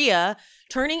 aka Bria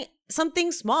turning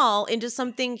something small into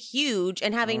something huge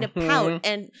and having to pout,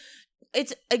 and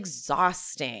it's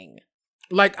exhausting.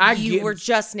 Like you were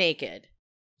just naked.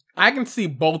 I can see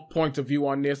both points of view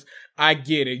on this. I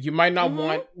get it. You might not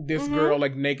want this girl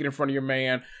like naked in front of your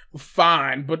man.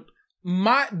 Fine, but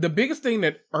the biggest thing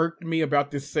that irked me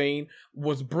about this scene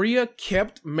was Bria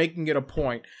kept making it a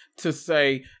point to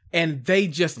say, and they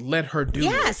just let her do it.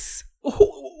 Yes.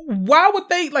 Why would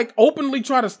they like openly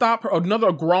try to stop her,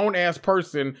 another grown ass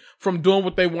person from doing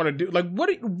what they want to do? Like,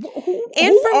 who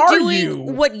from are doing you?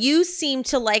 What you seem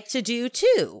to like to do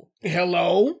too.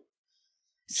 Hello.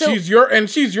 So, she's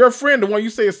your friend, the one you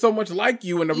say is so much like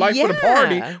you and the life of the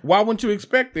party. Why wouldn't you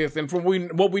expect this? And from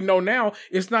what we know now,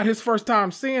 it's not his first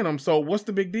time seeing him. So what's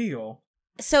the big deal?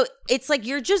 So it's like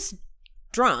you're just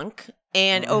drunk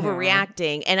and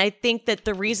overreacting. And I think that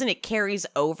the reason it carries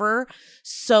over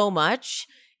so much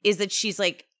is that she's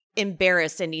like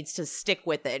embarrassed and needs to stick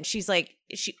with it. And she's like,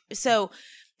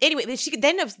 anyway, she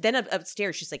then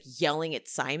upstairs, she's like yelling at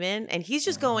Simon, and he's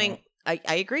just going, I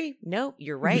agree. No,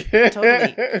 you're right.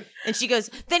 Totally. And she goes,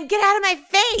 then get out of my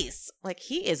face. Like,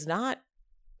 he is not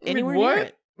anywhere near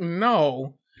it.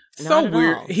 No. Not so at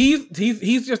weird. all.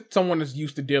 He's just someone that's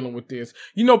used to dealing with this.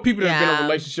 You know, people that have been in a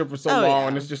relationship for so long,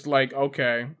 and it's just like,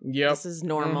 okay, yep. This is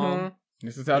normal.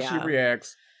 This is how she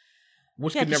reacts.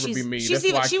 Which could never be me. She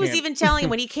was even telling him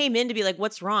when he came in to be like,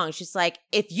 what's wrong? She's like,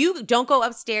 if you don't go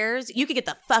upstairs, you could get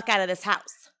the fuck out of this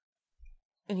house.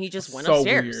 And he just went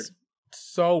upstairs. Weird.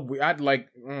 So weird. I'd like,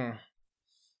 all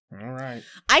right.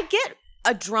 I get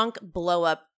a drunk blow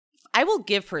up. I will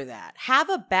give her that. Have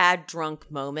a bad drunk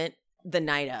moment the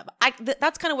night of.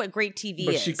 That's kind of what great TV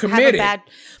is. She committed.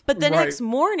 But the next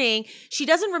morning, she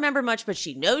doesn't remember much, but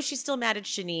she knows she's still mad at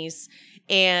Shanice.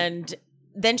 And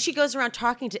then she goes around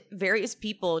talking to various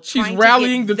people. She's trying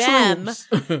rallying to get the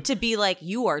them troops. to be like,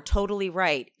 you are totally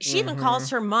right. She even calls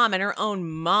her mom, and her own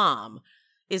mom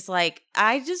is like,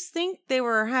 I just think they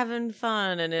were having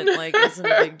fun, and it like isn't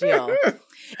a big deal.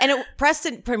 And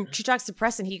Preston, she talks to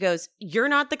Preston. He goes, "You're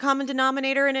not the common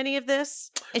denominator in any of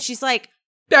this." And she's like,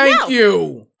 "Thank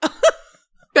you,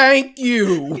 thank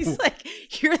you." He's like,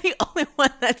 "You're the only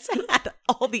one that's had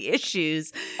all the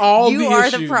issues. You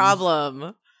are the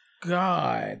problem."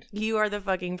 God, you are the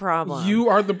fucking problem.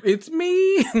 It's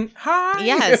me. Hi.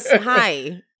 Yes,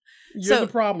 hi. You're the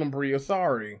problem, Bria.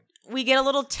 Sorry. We get a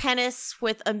little tennis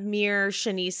with Amir,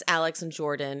 Shanice, Alex, and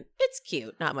Jordan. It's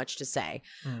cute. Not much to say,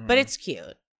 but it's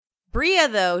cute. Bria,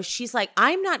 though, she's like,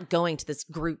 I'm not going to this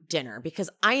group dinner because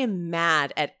I am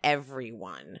mad at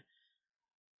everyone.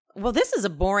 Well, this is a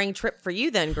boring trip for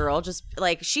you then, girl. Just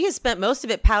like she has spent most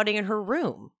of it pouting in her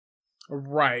room.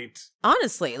 Right.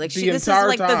 Honestly, like this is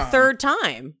like the third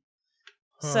time.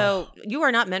 So you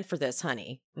are not meant for this,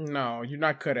 honey. No, you're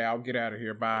not cut out. Get out of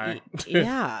here. Bye.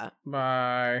 Yeah.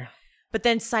 Bye. But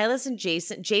then Silas and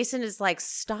Jason is like,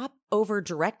 stop over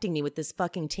directing me with this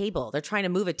fucking table. They're trying to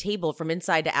move a table from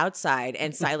inside to outside.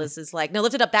 And Silas is like, no,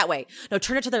 lift it up that way. No,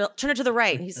 turn it to the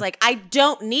right. And he's like, I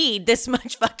don't need this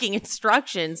much fucking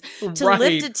instructions to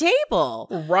lift a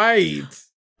table. Right.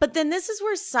 But then this is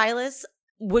where Silas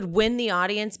would win the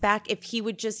audience back if he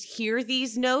would just hear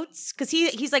these notes. Because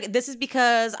he's like, this is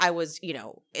because I was,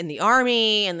 in the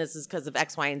army, and this is because of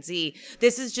X, Y, and Z.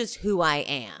 This is just who I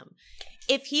am.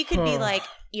 If he could be like,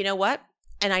 you know what?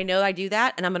 And I know I do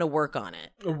that, and I'm going to work on it.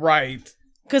 Right.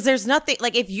 Because there's nothing,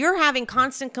 like if you're having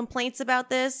constant complaints about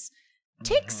this,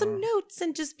 take some notes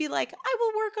and just be like, I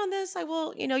will work on this. I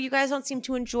will, you guys don't seem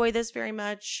to enjoy this very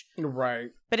much.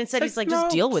 Right. But instead he's like,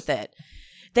 just deal with it.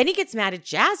 Then he gets mad at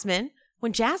Jasmine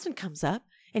when Jasmine comes up.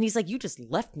 And he's like, you just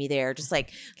left me there. Just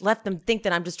like, let them think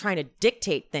that I'm just trying to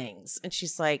dictate things. And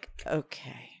she's like,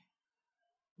 okay.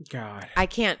 God. I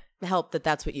can't help that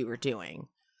that's what you were doing.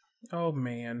 Oh,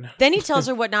 man. Then he tells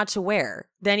her what not to wear.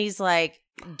 Then he's like,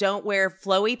 don't wear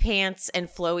flowy pants and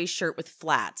flowy shirt with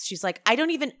flats. She's like, I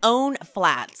don't even own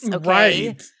flats, okay?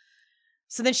 Right.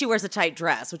 So then she wears a tight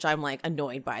dress, which I'm like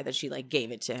annoyed by that she like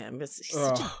gave it to him. She's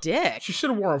such a dick. She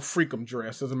should have worn a freakum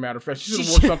dress, as a matter of fact. She should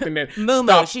have worn something that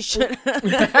Mumu, she should.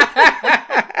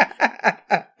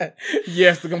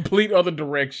 Yes, the complete other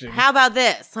direction. How about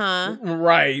this, huh?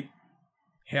 Right.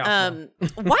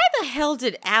 Why the hell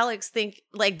did Alex think,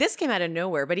 like, this came out of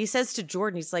nowhere, but he says to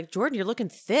Jordan, he's like, Jordan, you're looking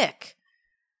thick.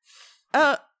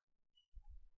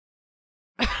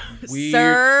 Weird.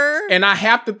 Sir? And I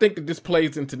have to think that this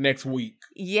plays into next week.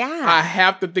 Yeah. I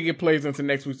have to think it plays into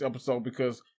next week's episode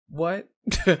because what?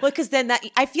 Well, because then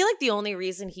I feel like the only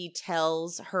reason he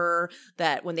tells her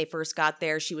that when they first got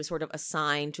there, she was sort of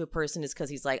assigned to a person is because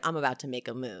he's like, I'm about to make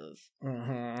a move.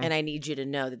 Mm-hmm. And I need you to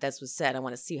know that this was said. I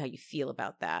want to see how you feel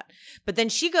about that. But then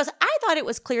she goes, I thought it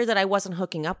was clear that I wasn't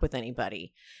hooking up with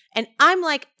anybody. And I'm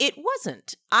like, it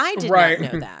wasn't. I did not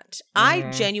know that. I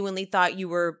genuinely thought you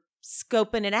were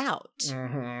scoping it out.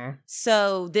 Mm-hmm.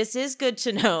 So this is good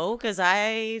to know because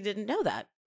I didn't know that.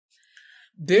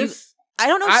 I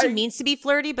don't know if she means to be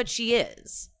flirty, but she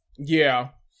is. Yeah.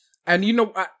 And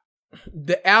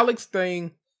the Alex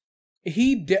thing,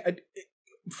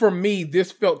 for me,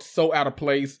 this felt so out of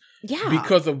place. Yeah.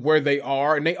 Because of where they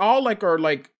are. And they all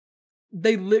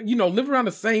they live around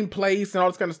the same place and all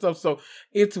this kind of stuff. So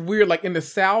it's weird. Like in the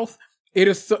South,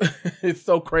 it's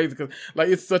so crazy because like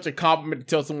it's such a compliment to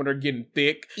tell someone they're getting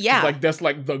thick. Yeah. It's like that's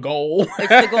like the goal.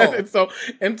 It's the goal.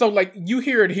 and so like you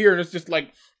hear it here and it's just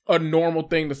like a normal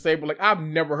thing to say, but like I've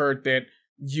never heard that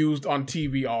used on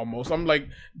TV almost. I'm like,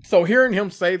 so hearing him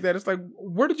say that, it's like,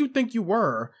 where did you think you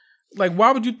were? Like,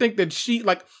 why would you think that she,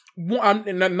 like, I'm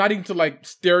not even to like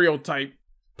stereotype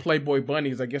Playboy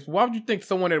bunnies, I guess. Why would you think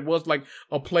someone that was like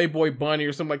a Playboy bunny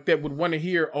or something like that would want to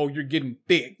hear, oh, you're getting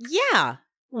thick? Yeah.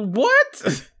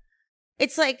 What?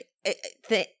 It's like,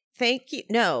 thank you.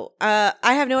 No, I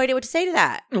have no idea what to say to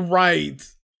that. Right.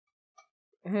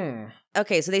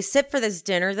 Okay, so they sit for this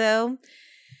dinner, though,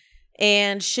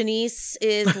 and Shanice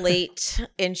is late,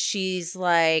 and she's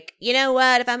like, you know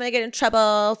what? If I'm going to get in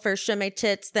trouble for showing my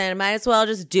tits, then I might as well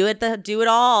just do it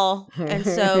all. And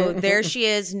so there she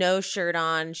is, no shirt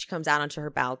on. She comes out onto her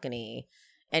balcony,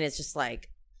 and it's just like,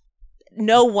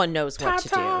 no one knows what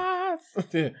to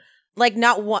do. Like,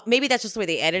 not one. Maybe that's just the way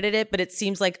they edited it, but it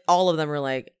seems like all of them are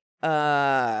like,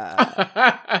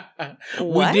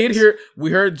 what?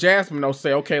 We heard Jasmine though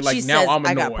say, okay, like, she now says, I'm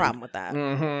annoyed. I got a problem with that.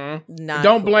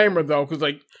 Don't blame her though, because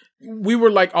like we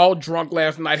were like all drunk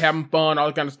last night having fun, all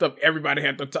that kind of stuff. Everybody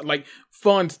had to like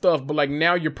fun stuff, but like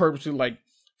now you're purposely like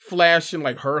flashing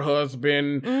like her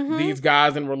husband, these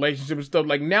guys in relationship and stuff.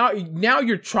 Like now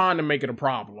you're trying to make it a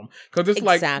problem because it's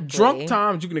like drunk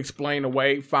times you can explain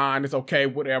away, fine, it's okay,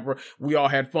 whatever. We all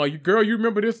had fun. You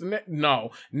remember this and that?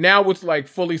 No, now it's like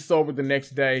fully sober the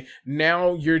next day.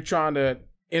 Now you're trying to,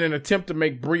 in an attempt to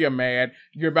make Bria mad,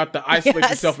 you're about to isolate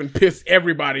yourself and piss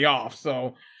everybody off.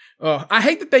 So I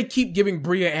hate that they keep giving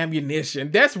Bria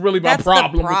ammunition. That's really my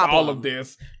problem with all of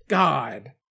this.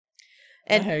 God.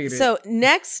 And so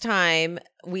next time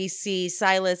we see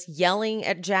Silas yelling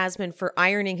at Jasmine for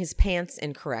ironing his pants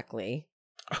incorrectly,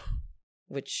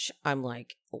 which I'm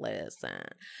like, listen.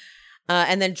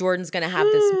 And then Jordan's going to have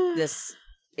this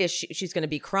issue. She's going to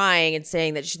be crying and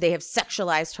saying that they have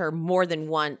sexualized her more than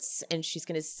once. And she's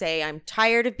going to say, I'm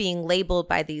tired of being labeled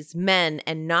by these men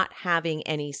and not having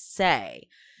any say.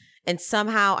 And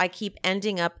somehow I keep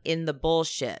ending up in the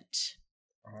bullshit.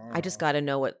 I just got to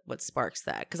know what sparks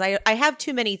that. Because I have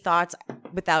too many thoughts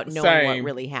without knowing what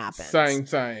really happens.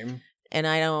 Same. And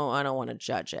I don't want to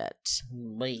judge it.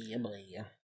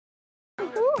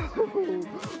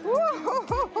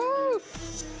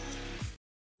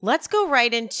 Let's go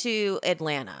right into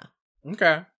Atlanta.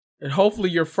 Okay. And hopefully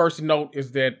your first note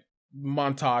is that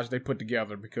montage they put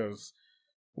together because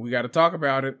we got to talk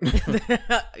about it.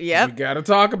 Yep. We got to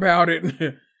talk about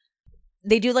it.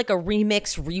 They do like a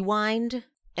remix rewind.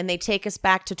 And they take us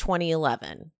back to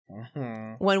 2011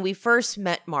 when we first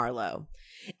met Marlo.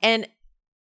 And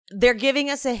they're giving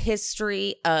us a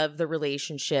history of the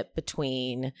relationship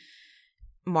between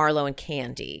Marlo and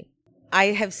Candy. I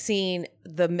have seen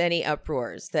the many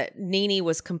uproars that Nene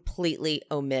was completely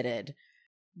omitted.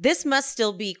 This must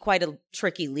still be quite a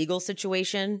tricky legal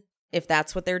situation if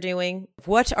that's what they're doing.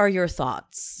 What are your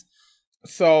thoughts?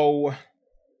 So,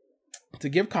 to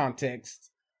give context,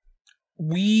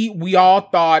 we all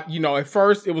thought, at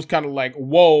first it was kind of like,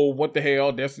 whoa, what the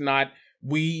hell? That's not,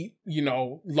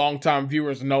 longtime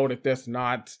viewers know that that's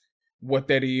not what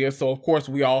that is. So, of course,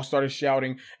 we all started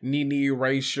shouting Nene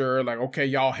erasure. Like, okay,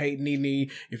 y'all hate Nene.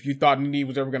 If you thought Nene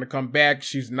was ever going to come back,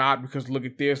 she's not because look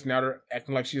at this. Now they're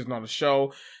acting like she's on the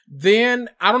show. Then,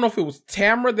 I don't know if it was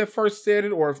Tamara that first said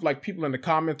it or if like people in the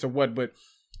comments or what, but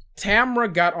Tamara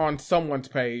got on someone's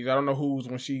page. I don't know whose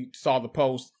when she saw the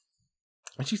post.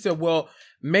 And she said, well,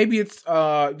 maybe it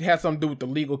has something to do with the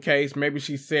legal case. Maybe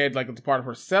she said like it's part of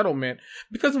her settlement.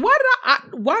 Because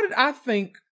why did I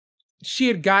think she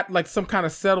had got like some kind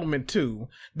of settlement too?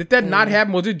 Did that not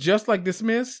happen? Was it just like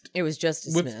dismissed? It was just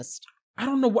dismissed. I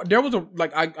don't know what. There was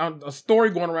a story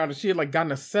going around that she had like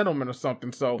gotten a settlement or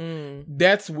something. So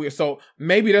that's weird. So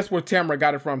maybe that's where Tamara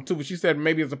got it from too. But she said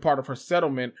maybe it's a part of her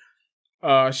settlement.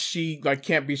 She like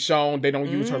can't be shown. They don't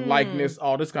use her likeness.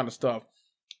 All this kind of stuff.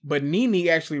 But Nene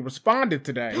actually responded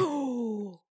today.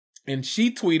 And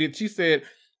she tweeted, she said,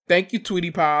 "Thank you, Tweety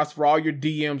Pies, for all your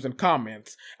DMs and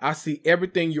comments. I see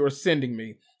everything you're sending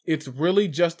me. It's really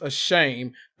just a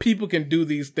shame people can do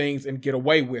these things and get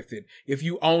away with it. If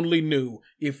you only knew.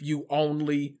 If you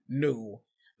only knew."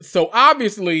 So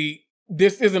obviously,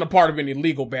 this isn't a part of any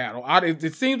legal battle.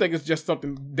 It seems like it's just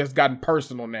something that's gotten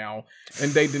personal now,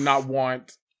 and they did not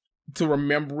want to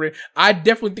remember it. I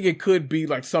definitely think it could be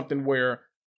like something where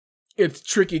it's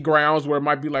tricky grounds where it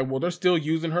might be like, well, they're still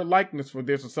using her likeness for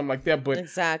this or something like that. But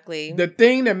exactly, the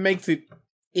thing that makes it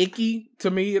icky to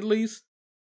me, at least,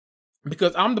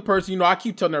 because I'm the person, I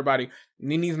keep telling everybody,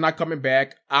 Nene's not coming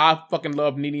back. I fucking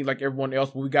love Nene like everyone else,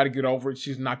 but we got to get over it.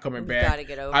 She's not coming back. Got to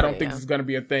get over it. I don't think this is going to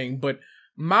be a thing. But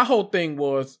my whole thing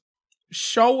was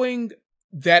showing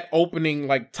that opening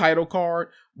like title card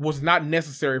was not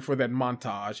necessary for that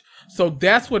montage. So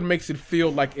that's what makes it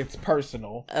feel like it's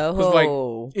personal.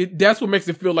 Oh, like that's what makes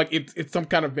it feel like it's some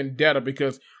kind of vendetta,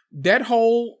 because that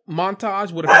whole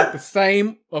montage would have had the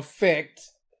same effect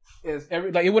as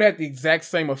it would have had the exact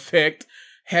same effect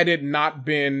had it not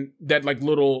been that like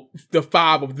the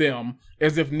five of them,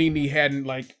 as if Nene hadn't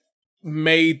like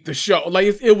made the show. Like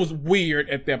it was weird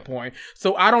at that point.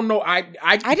 So I don't know. I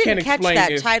didn't catch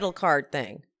that title card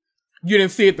thing. You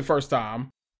didn't see it the first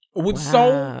time. It was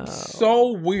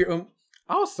so weird.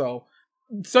 Also,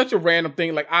 such a random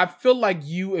thing. Like I feel like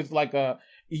you is like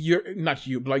you're not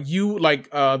you, but like you like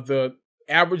the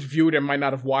average viewer that might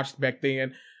not have watched back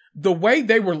then. The way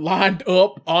they were lined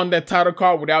up on that title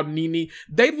card without Nene,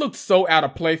 they looked so out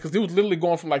of place, because it was literally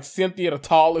going from like Cynthia, the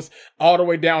tallest, all the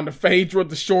way down to Phaedra,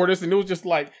 the shortest, and it was just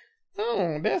like,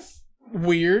 oh, that's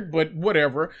weird, but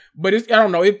whatever. But I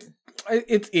don't know, it's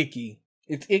icky.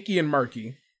 It's icky and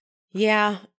murky.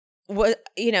 Yeah.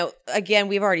 Again,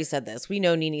 we've already said this. We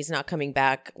know Nene's not coming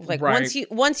back. Like right.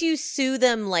 once you sue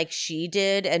them like she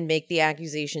did and make the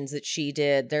accusations that she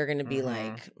did, they're going to be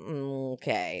like,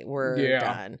 okay, we're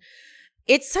done.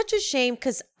 It's such a shame,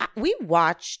 because we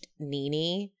watched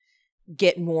Nene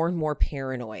get more and more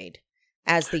paranoid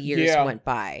as the years went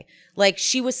by. Like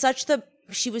she was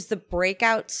the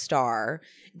breakout star.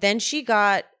 Then she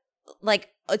got like,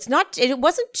 it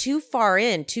wasn't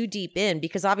too deep in,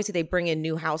 because obviously they bring in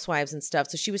new housewives and stuff.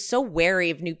 So she was so wary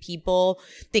of new people,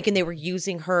 thinking they were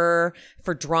using her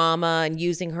for drama and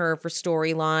using her for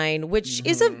storyline, which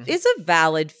is a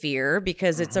valid fear,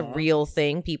 because it's a real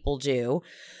thing people do.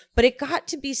 But it got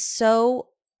to be so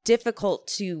difficult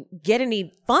to get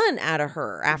any fun out of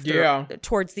her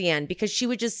towards the end, because she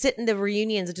would just sit in the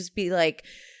reunions and just be like,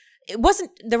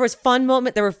 there was fun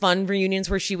moment. There were fun reunions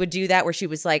where she would do that, where she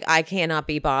was like, I cannot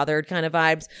be bothered kind of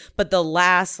vibes. But those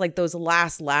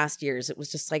last years, it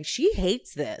was just like, she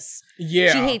hates this.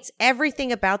 Yeah. She hates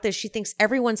everything about this. She thinks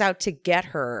everyone's out to get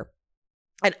her.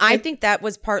 And I think that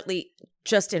was partly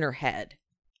just in her head.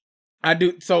 I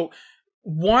do. So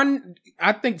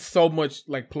I think so much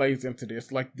like plays into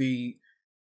this, like the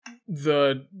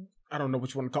I don't know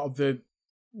which one to call it,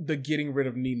 the getting rid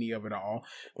of Nene of it all.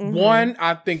 One,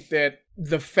 I think that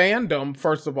the fandom,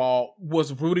 first of all,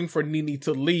 was rooting for Nene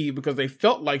to leave because they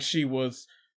felt like she was,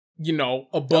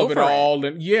 above it all.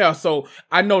 And so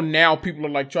I know now people are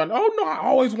like trying, oh no, I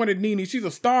always wanted Nene. She's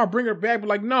a star, bring her back. But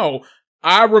like, no,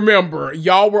 I remember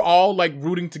y'all were all like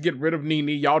rooting to get rid of Nene.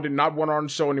 Y'all did not want her on the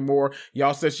show anymore.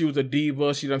 Y'all said she was a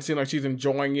diva. She doesn't seem like she's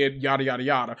enjoying it, yada, yada,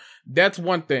 yada. That's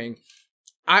one thing.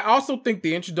 I also think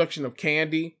the introduction of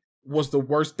Kandi was the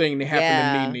worst thing that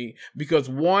happened to Nene, because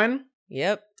one,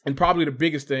 and probably the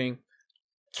biggest thing,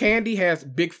 Kandi has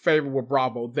big favor with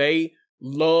Bravo. They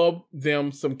love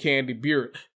them some Kandi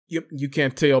beer. You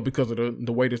can't tell because of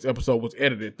the way this episode was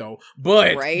edited, though.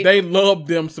 But they love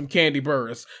them some Kandi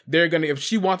Burruss. They're gonna, if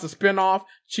she wants a spinoff,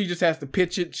 she just has to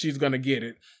pitch it. She's gonna get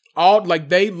it.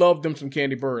 They love them some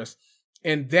Kandi Burruss,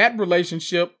 and that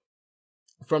relationship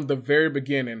from the very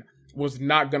beginning was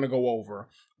not gonna go over.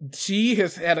 She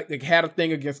has had a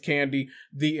thing against Kandi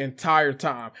the entire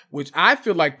time, which I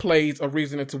feel like plays a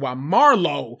reason into why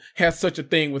Marlo has such a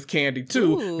thing with Kandi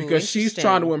too, because she's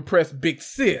trying to impress Big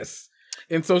Sis.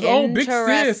 And so, Big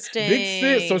Sis.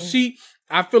 So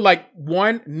I feel like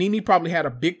one, Nene probably had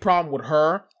a big problem with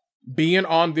her being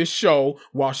on this show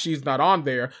while she's not on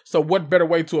there. So what better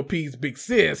way to appease Big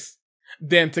Sis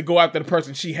than to go after the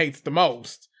person she hates the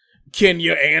most,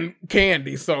 Kenya and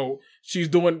Kandi. So she's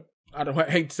doing, I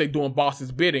hate to say doing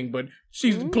boss's bidding, but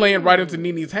she's playing right into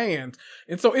Nene's hands.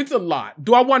 And so it's a lot.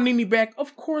 Do I want Nene back?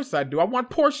 Of course I do. I want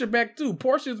Portia back too.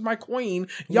 Portia is my queen.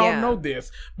 Y'all know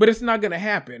this. But it's not going to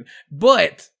happen.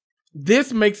 But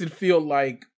this makes it feel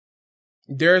like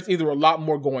there's either a lot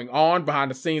more going on behind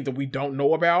the scenes that we don't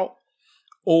know about,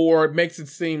 or it makes it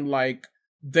seem like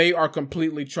they are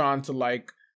completely trying to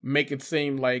like make it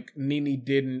seem like Nene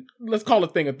didn't, let's call a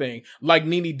thing, like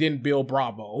Nene didn't build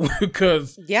Bravo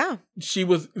because she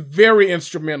was very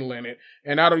instrumental in it.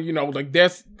 And I don't, like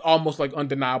that's almost like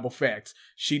undeniable facts.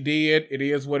 She did. It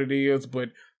is what it is. But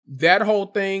that whole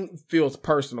thing feels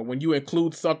personal when you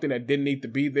include something that didn't need to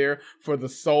be there for the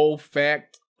sole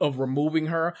fact of removing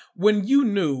her. When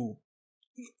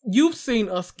you've seen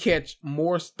us catch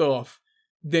more stuff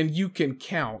than you can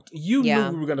count. You knew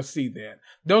we were going to see that.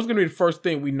 That was going to be the first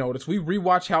thing we noticed. We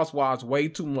rewatch Housewives way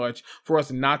too much for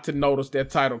us not to notice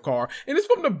that title card. And it's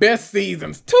from the best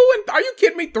seasons. Are you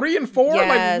kidding me? 3 and 4?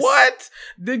 Yes. Like, what?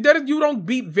 You don't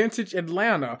beat vintage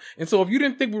Atlanta. And so if you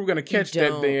didn't think we were going to catch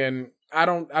that, then I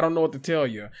don't know what to tell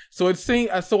you. So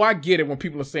so I get it when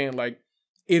people are saying like,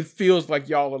 it feels like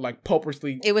y'all are like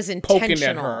purposely poking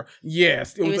at her.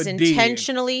 Yes. It was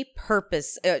intentionally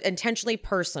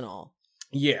personal.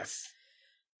 Yes.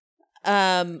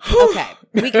 Okay.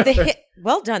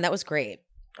 Well done. That was great.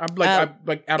 I'm like out of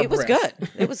breath. It was good.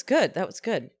 It was good. That was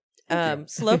good.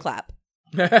 Slow clap.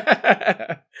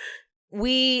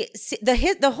 We see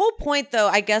the whole point though,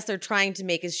 I guess they're trying to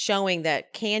make is showing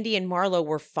that Kandi and Marlo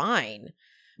were fine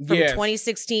from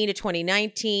 2016 to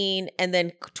 2019 and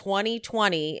then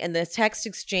 2020, and the text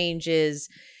exchanges.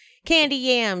 Kandi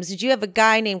Yams, did you have a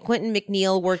guy named Quentin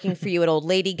McNeil working for you at Old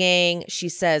Lady Gang? She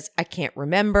says, I can't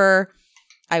remember.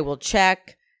 I will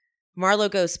check. Marlo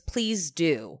goes, please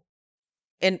do.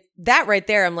 And that right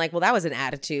there, I'm like, well, that was an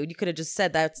attitude. You could have just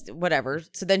said that's whatever.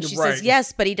 So then she says,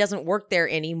 yes, but he doesn't work there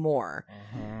anymore.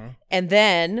 And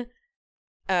then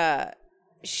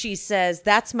she says,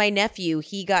 that's my nephew.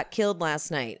 He got killed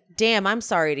last night. Damn, I'm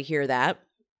sorry to hear that.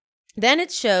 Then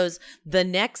it shows the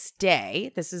next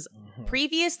day. This is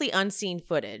previously unseen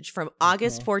footage from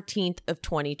August 14th of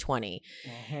 2020.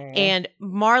 And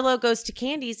Marlo goes to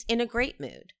Kandi's in a great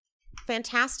mood.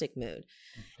 Fantastic mood.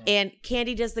 And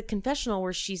Kandi does the confessional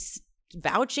where she's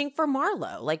vouching for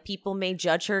Marlo. Like, people may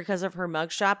judge her because of her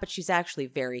mugshot, but she's actually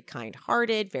very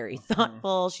kind-hearted, very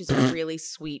thoughtful. She's a really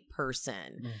sweet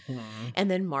person.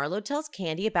 And then Marlo tells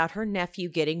Kandi about her nephew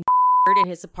getting in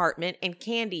his apartment, and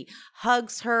Kandi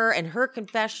hugs her, and her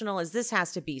confessional is this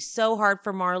has to be so hard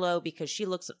for Marlo because she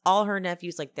looks at all her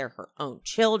nephews like they're her own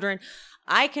children.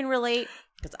 I can relate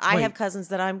because I have cousins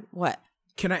that I'm what?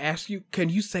 Can I ask you, can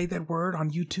you say that word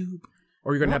on YouTube?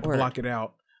 Or you're going to have to block it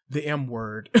out? The M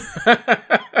word.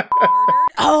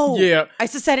 Oh, yeah. I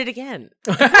just said it again.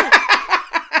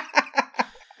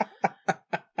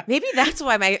 Maybe that's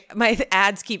why my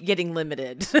ads keep getting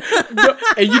limited.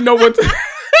 And you know what?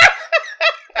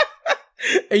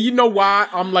 And you know why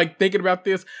I'm like thinking about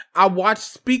this? I watched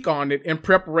Speak on it in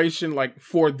preparation like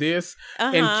for this.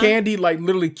 And Kandi like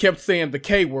literally kept saying the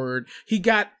K word. He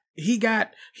got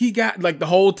like the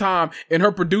whole time, and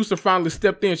her producer finally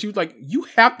stepped in. She was like, you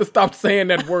have to stop saying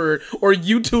that word or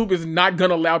YouTube is not going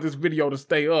to allow this video to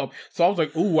stay up. So I was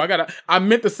like, ooh, I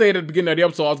meant to say it at the beginning of the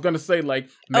episode. I was going to say like,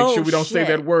 make sure we don't say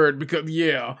that word because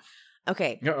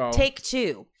Okay. Take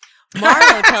 2.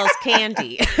 Marlo tells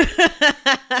Kandi.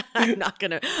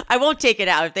 I won't take it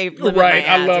out if they limit my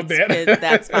ads. I love that.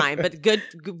 That's fine. But good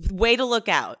way to look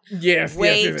out. Yes.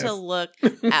 Way to look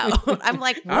out. I'm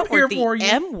like, what word? The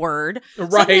M word?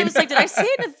 Right. Something was like, did I say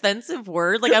an offensive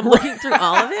word? Like, I'm looking through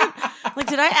all of it. Like,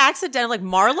 did I accidentally, like,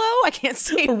 Marlo? I can't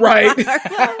say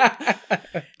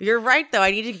Marlo. You're right, though.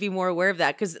 I need to be more aware of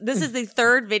that because this is the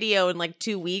 3rd video in like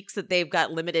 2 weeks that they've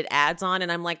got limited ads on. And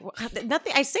I'm like,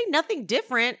 nothing. I say nothing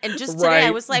different. And just today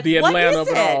I was like, the what Atlanta is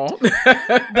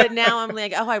it? But now I'm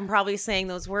like, I'm probably saying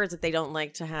those words that they don't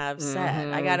like to have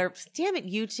said. I gotta, damn it,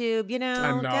 YouTube, I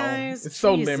know. Guys. It's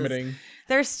so limiting.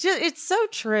 It's so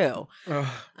true.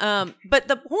 But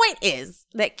the point is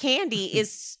that Kandi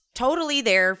is totally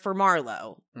there for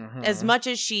Marlo as much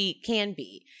as she can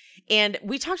be. And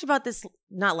we talked about this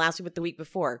not last week, but the week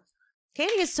before.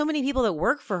 Kandi has so many people that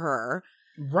work for her.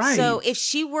 Right. So if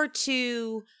she were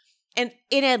to... And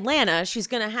in Atlanta, she's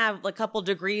going to have a couple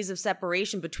degrees of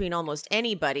separation between almost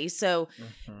anybody. So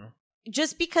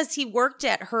just because he worked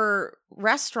at her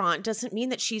restaurant doesn't mean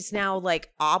that she's now like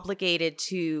obligated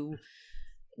to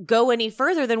go any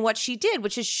further than what she did,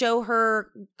 which is show her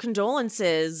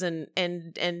condolences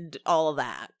and all of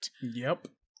that. Yep.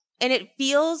 And it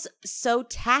feels so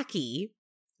tacky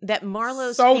that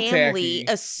Marlo's family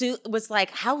was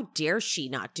like, how dare she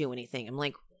not do anything? I'm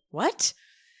like, what?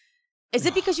 Is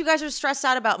it because you guys are stressed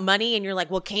out about money and you're like,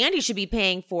 well, Kandi should be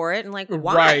paying for it? And like,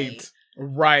 why?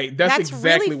 Right. That's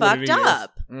exactly really what fucked it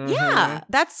up. is. Yeah.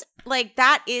 That's like,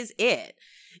 that is it.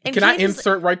 And can I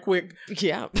insert right quick?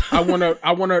 Yeah. I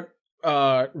wanna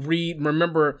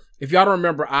remember, if y'all don't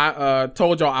remember, I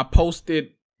told y'all I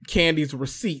posted Candy's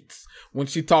receipts when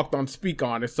she talked on Speak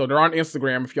On It. So they're on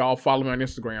Instagram if y'all follow me on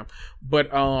Instagram.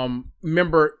 But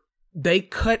remember, they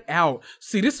cut out.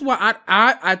 See, this is why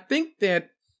I think that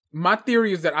my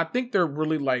theory is that I think they're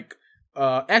really like,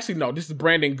 actually no, this is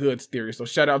Brandon Good's theory. So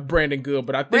shout out Brandon Good.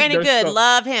 But I think Brandon Good,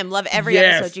 love him, love every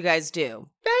episode you guys do.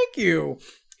 Thank you.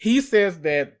 He says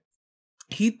that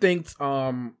he thinks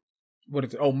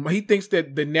he thinks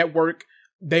that the network,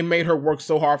 they made her work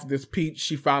so hard for this peach,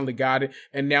 she finally got it,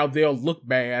 and now they'll look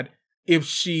bad if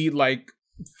she like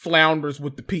flounders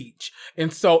with the peach.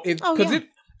 And so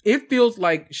it feels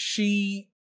like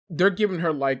they're giving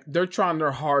her like, they're trying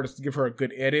their hardest to give her a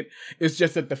good edit. It's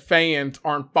just that the fans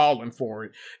aren't falling for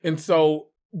it. And so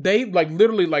they like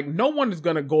literally like, no one is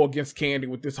gonna go against Candy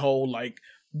with this whole like,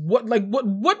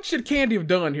 what should Candy have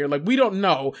done here? Like, we don't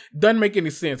know. Doesn't make any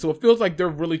sense. So it feels like they're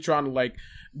really trying to like,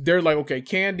 they're like, okay,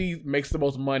 Candy makes the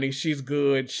most money. She's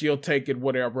good. She'll take it,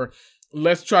 whatever.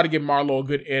 Let's try to give Marlo a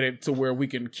good edit to where we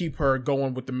can keep her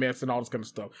going with the mess and all this kind of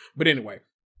stuff. But anyway,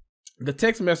 the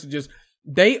text messages,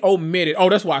 they omitted. Oh,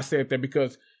 that's why I said that,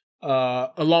 because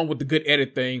along with the good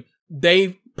edit thing,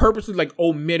 they purposely like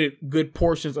omitted good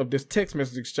portions of this text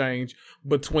message exchange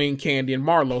between Candy and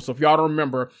Marlo. So if y'all don't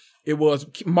remember, it was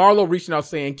Marlo reaching out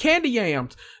saying, Candy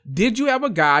Yams, did you have a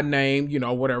guy named,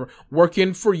 whatever,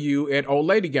 working for you at Old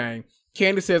Lady Gang?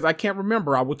 Candy says, I can't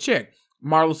remember. I will check.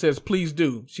 Marlo says, please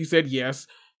do. She said, yes.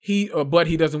 But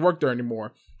he doesn't work there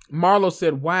anymore. Marlo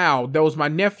said, wow, that was my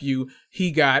nephew.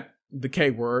 He got the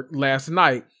K word last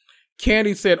night.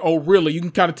 Candy said, oh, really? You can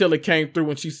kind of tell it came through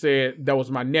when she said that was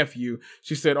my nephew.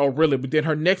 She said, oh, really? But then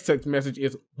her next text message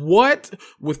is, what?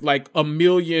 With like a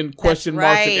million question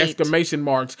marks and exclamation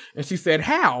marks. And she said,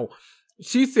 how?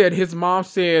 She said his mom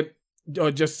said,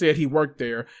 just said he worked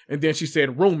there. And then she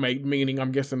said roommate, meaning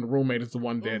I'm guessing the roommate is the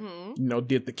one that,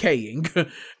 did the K-ing.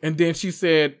 And then she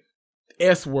said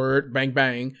S word, bang,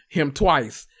 bang, him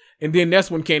twice. And then that's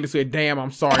when Candy said, damn,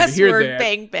 I'm sorry to hear that.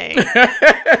 Bang, bang.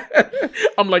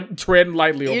 I'm like treading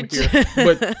lightly over here.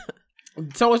 But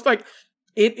so it's like,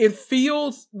 it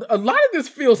feels, a lot of this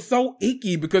feels so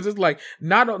icky because it's like,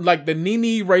 not like the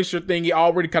Nene erasure thing, he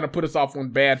already kind of put us off on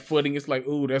bad footing. It's like,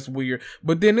 ooh, that's weird.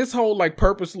 But then this whole like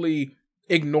purposely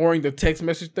ignoring the text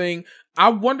message thing, I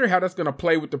wonder how that's going to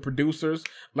play with the producers.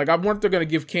 Like, I wonder if they're going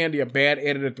to give Candy a bad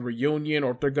edit at the reunion,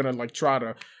 or if they're going to like try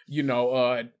to,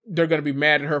 they're going to be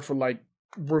mad at her for like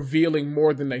revealing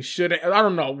more than they should. I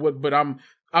don't know what, but I'm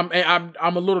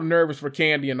a little nervous for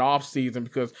Candy in the off season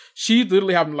because she's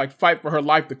literally having to like fight for her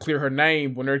life to clear her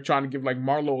name when they're trying to give like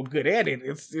Marlo a good edit.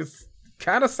 It's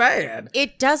kind of sad.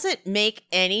 It doesn't make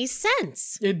any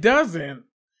sense. It doesn't.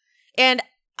 And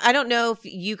I don't know if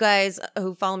you guys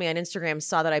who follow me on Instagram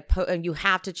saw that you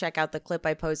have to check out the clip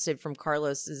I posted from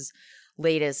Carlos's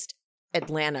latest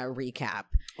Atlanta recap.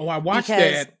 Oh, I watched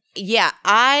that. Yeah,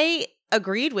 I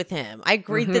agreed with him. I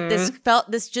agreed that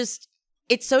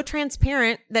it's so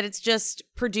transparent that it's just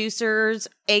producers,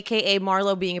 aka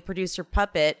Marlo being a producer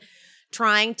puppet,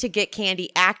 trying to get Candy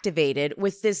activated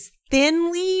with this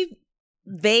thinly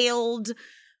veiled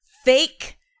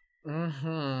fake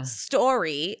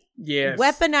story. Yes.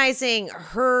 Weaponizing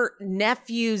her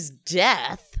nephew's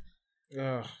death.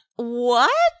 Ugh.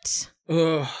 What?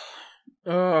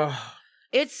 Ugh.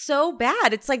 It's so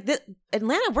bad. It's like,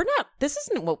 Atlanta, this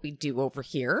isn't what we do over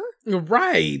here.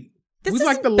 Right. This we isn't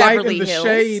like the Beverly light and the Hills.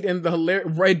 Shade and the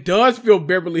hilarious. It does feel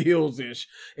Beverly Hills-ish.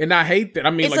 And I hate that.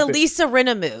 I mean, it's like a Lisa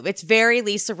Rinna move. It's very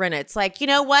Lisa Rinna. It's like, you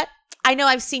know what? I know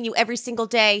I've seen you every single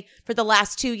day for the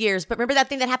last 2 years, but remember that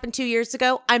thing that happened 2 years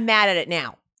ago? I'm mad at it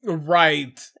now.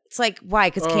 Right. It's like, why?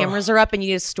 Because cameras are up and you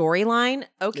need a storyline?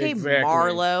 Okay, exactly.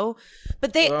 Marlo.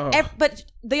 But but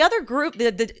the other group,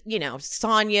 the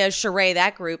Sonia, Sheree,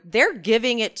 that group, they're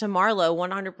giving it to Marlo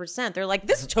 100%. They're like,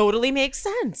 this totally makes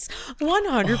sense.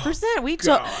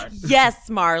 100%. Yes,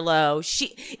 Marlo.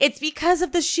 It's because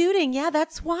of the shooting. Yeah,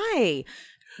 that's why.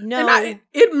 No. And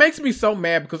it makes me so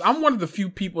mad because I'm one of the few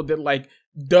people that like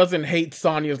doesn't hate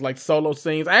Sonya's like solo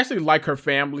scenes. I actually like her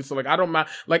family, so like I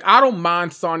don't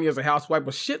mind Sonya as a housewife,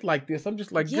 but shit like this, I'm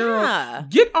just like, girl,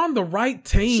 get on the right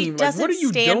team. She doesn't what are you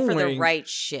stand doing? for the right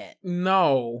shit.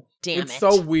 No, damn it's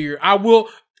so weird. I will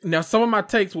now. Some of my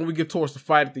takes when we get towards the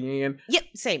fight at the end. Yep,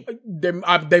 same. They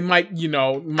might,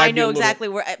 I know exactly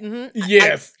where.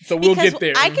 Yes, so we'll get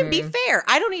there. I can be fair.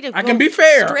 I don't need to. I can be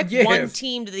fair. Strip one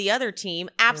team to the other team.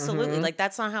 Absolutely, like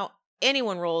that's not how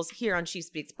anyone rolls here on She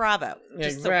Speaks Bravo.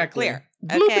 Just so we're clear.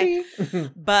 Okay.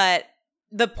 But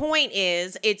the point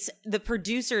is, it's the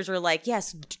producers are like,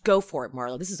 yes, go for it,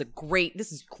 Marlo. This is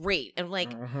great. And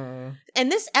like,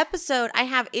 and this episode, I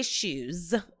have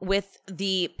issues with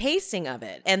the pacing of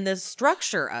it and the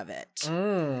structure of it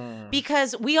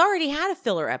because we already had a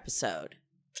filler episode.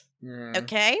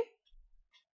 Okay.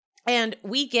 And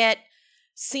we get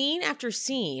scene after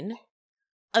scene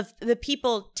of the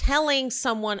people telling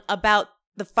someone about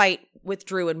the fight with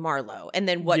Drew and Marlo, and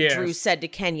then what Drew said to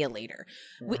Kenya later.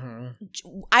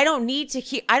 I don't need a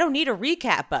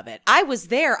recap of it. I was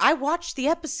there. I watched the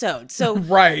episode. So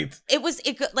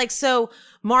so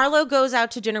Marlo goes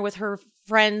out to dinner with her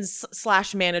friends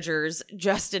 / managers,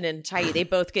 Justin and Tai. They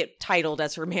both get titled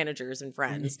as her managers and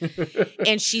friends.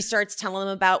 And she starts telling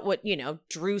them about what,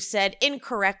 Drew said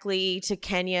incorrectly to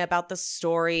Kenya about the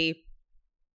story.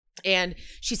 And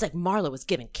she's like, Marlo was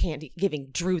giving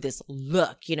Drew this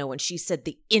look, when she said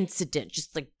the incident,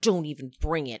 just like, don't even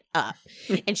bring it up.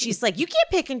 And she's like, you can't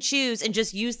pick and choose and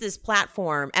just use this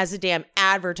platform as a damn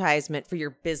advertisement for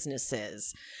your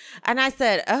businesses. And I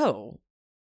said,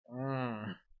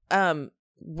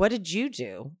 what did you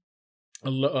do?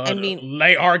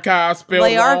 Lay archive.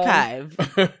 Lay archive.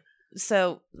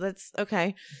 So that's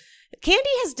okay. Candy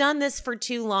has done this for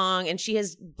too long, and she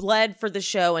has bled for the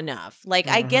show enough. Like,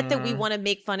 I get that we want to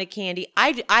make fun of Candy.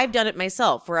 I've done it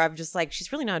myself, where I'm just like,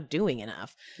 she's really not doing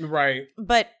enough. Right.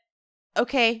 But,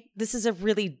 okay, this is a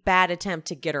really bad attempt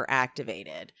to get her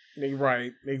activated.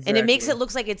 Right, exactly. And it makes it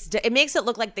look like it makes it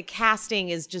look like the casting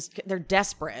is just, they're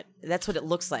desperate. That's what it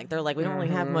looks like. They're like, we don't really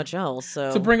have much else.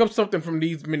 So to bring up something from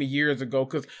these many years ago,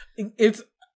 because it's,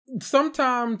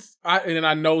 sometimes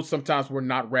I know sometimes we're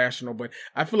not rational, but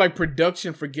I feel like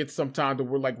production forgets sometimes that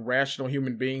we're like rational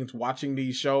human beings watching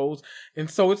these shows. And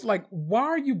so it's like, why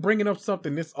are you bringing up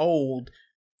something this old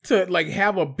to like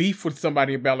have a beef with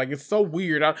somebody about? Like, it's so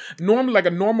weird. Normally, like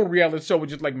a normal reality show would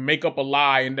just like make up a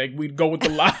lie and like we'd go with the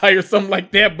lie or something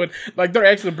like that. But like they're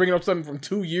actually bringing up something from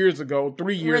 2 years ago,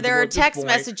 3 years ago. Where there are text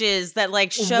messages that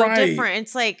like show different.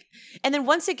 It's like, and then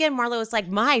once again, Marlo is like,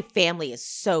 my family is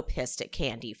so pissed at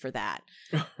Candy for that.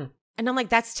 And I'm like,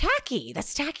 that's tacky.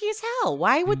 That's tacky as hell.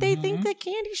 Why would they think that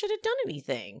Candy should have done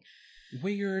anything?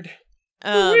 Weird.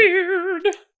 Weird.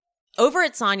 Over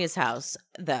at Sonya's house,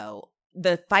 though,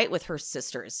 the fight with her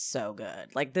sister is so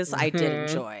good. Like this, I did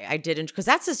enjoy. Because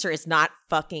that sister is not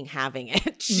fucking having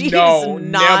it. She's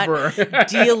not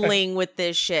dealing with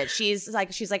this shit. She's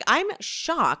like, I'm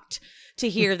shocked to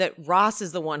hear that Ross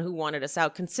is the one who wanted us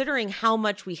out, considering how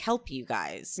much we help you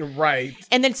guys. Right.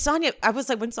 And then Sonya, I was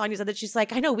like, when Sonya said that, she's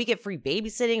like, I know we get free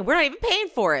babysitting and we're not even paying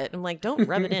for it. I'm like, don't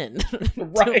rub it in.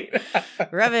 Right.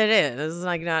 Rub it in. This is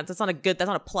like that's not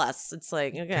a plus. It's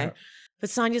like, okay. Yeah. But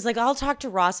Sonya's like, I'll talk to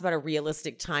Ross about a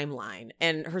realistic timeline.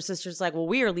 And her sister's like, well,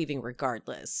 we are leaving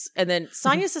regardless. And then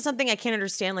Sonya says something I can't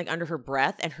understand, like under her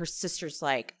breath. And her sister's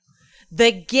like,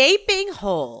 the gaping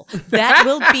hole that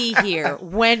will be here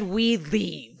when we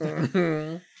leave.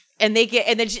 And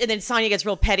then Sonya gets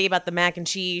real petty about the mac and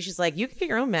cheese. She's like, you can get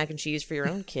your own mac and cheese for your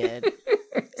own kid.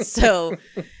 So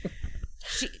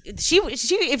she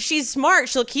if she's smart,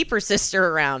 she'll keep her sister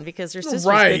around because her sister's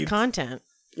good content.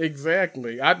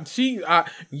 Exactly.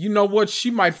 You know what?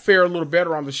 She might fare a little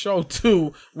better on the show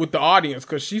too with the audience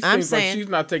because she seems like she's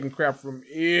not taking crap from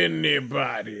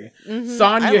anybody.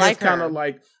 Sonya is kind of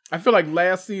like, I feel like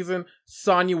last season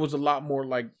Sonya was a lot more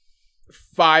like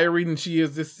fiery than she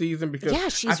is this season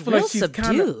because she's real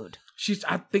subdued.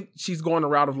 I think she's going the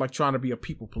route of like trying to be a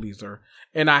people pleaser,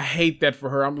 and I hate that for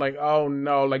her. I'm like, oh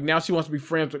no, like now she wants to be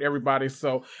friends with everybody.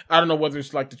 So I don't know whether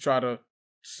it's like to try to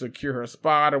secure her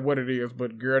spot or what it is,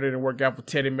 but girl, it didn't work out for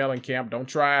Teddy Mellencamp. Don't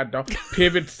try it. Don't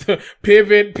pivot,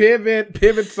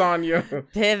 Sonya.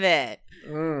 Pivot.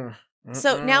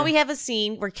 So now we have a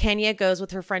scene where Kenya goes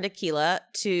with her friend Akila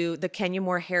to the Kenya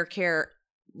Moore hair care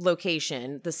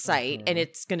location, the site, and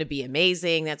it's going to be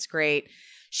amazing. That's great.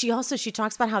 She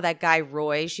talks about how that guy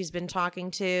Roy she's been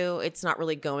talking to, it's not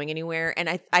really going anywhere.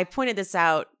 And I pointed this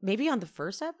out maybe on the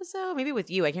first episode, maybe with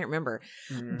you, I can't remember.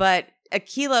 But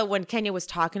Akila, when Kenya was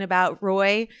talking about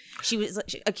Roy,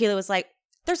 Akila was like,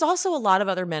 there's also a lot of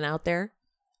other men out there.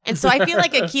 And so I feel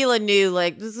like Akila knew,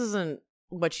 like, this isn't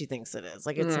what she thinks it is.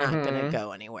 Like, it's not going to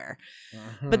go anywhere.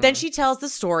 But then she tells the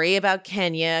story about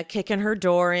Kenya kicking her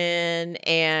door in,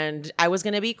 and I was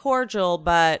going to be cordial,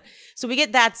 but so we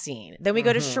get that scene. Then we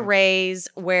go to Sheree's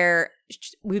where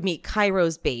we meet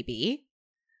Cairo's baby.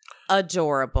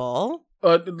 Adorable.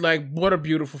 Like, what a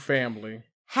beautiful family.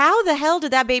 how the hell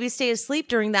did that baby stay asleep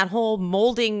during that whole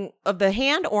molding of the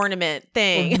hand ornament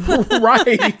thing?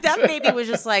 Right. That baby was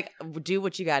just like, do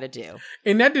what you got to do.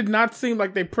 And that did not seem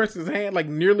like they pressed his hand like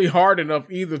nearly hard enough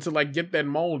either to like get that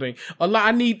molding.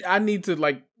 I need to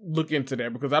like look into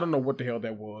that because I don't know what the hell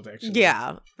that was actually.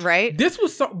 Yeah, right?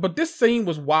 But this scene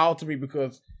was wild to me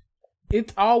because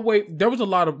it's always, there was a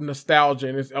lot of nostalgia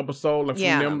in this episode, like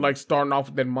from them like starting off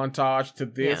with that montage to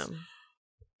this. Yeah.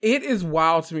 It is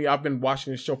wild to me. I've been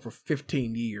watching this show for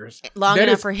 15 years. Long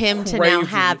enough for him to now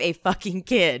have a fucking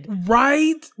kid.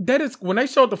 Right? That is, when they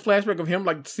showed the flashback of him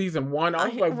like season 1, I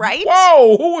was like, right?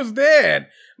 Whoa, who is that?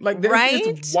 Like, right?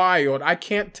 It's wild. I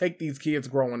can't take these kids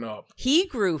growing up. He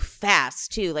grew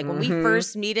fast too. Like when we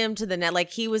first meet him to the net,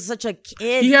 like he was such a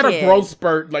kid. He had a growth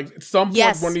spurt, like at some point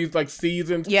yes. one of these like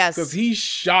seasons. Yes. Because he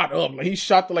shot up. Like he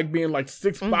shot to like being like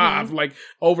 6'5", like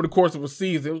over the course of a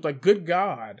season. It was like, good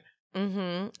God.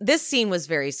 This scene was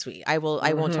very sweet. I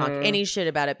won't talk any shit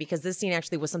about it because this scene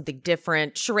actually was something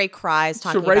different. Sheree cries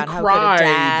talking about how good a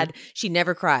dad. She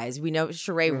never cries. We know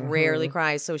Sheree rarely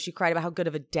cries, so she cried about how good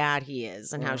of a dad he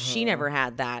is and how she never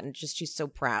had that, and just she's so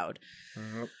proud.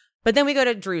 But then we go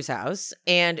to Drew's house,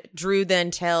 and Drew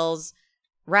then tells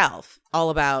Ralph all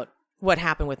about what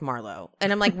happened with Marlo.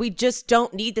 And I'm like, we just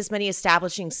don't need this many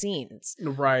establishing scenes.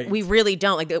 Right. We really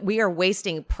don't. Like, we are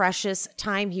wasting precious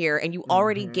time here, and you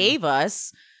already gave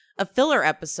us a filler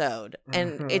episode.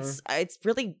 And it's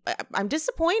really, I'm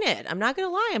disappointed. I'm not going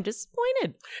to lie. I'm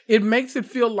disappointed. It makes it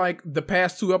feel like the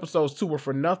past 2 episodes too were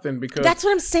for nothing because that's what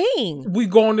I'm saying. We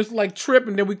go on this like trip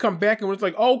and then we come back and it's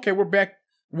like, oh, okay, we're back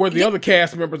where the other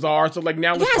cast members are. So like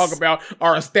now let's talk about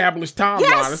our established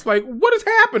timeline. It's like, what is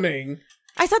happening?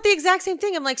 I thought the exact same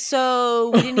thing. I'm like,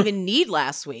 so we didn't even need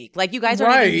last week. Like, you guys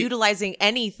aren't even utilizing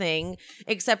anything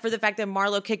except for the fact that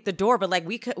Marlo kicked the door. But like,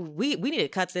 we need to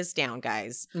cut this down,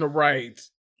 guys. Right.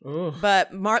 Ugh.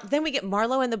 But then we get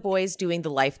Marlo and the boys doing the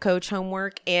life coach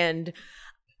homework, and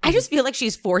I just feel like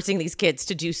she's forcing these kids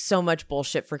to do so much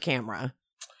bullshit for camera.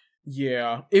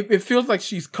 Yeah, it feels like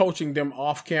she's coaching them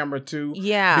off camera too.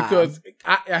 Yeah, because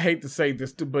I hate to say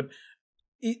this too, but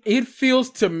it feels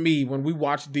to me when we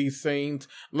watch these scenes,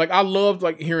 like I loved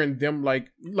like hearing them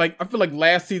like I feel like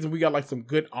last season we got like some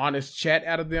good honest chat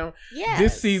out of them. Yeah,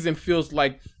 this season feels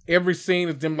like every scene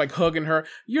is them like hugging her.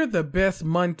 You're the best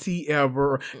Muntie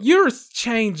ever. You're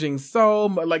changing so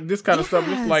much. Like this kind of stuff.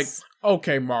 It's like,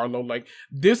 okay, Marlo, like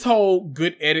this whole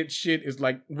good edit shit is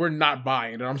like we're not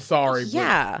buying it. I'm sorry.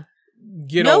 Yeah.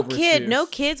 But no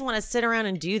kids want to sit around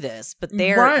and do this, but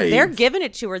they're giving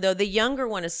it to her though. The younger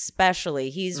one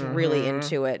especially, he's really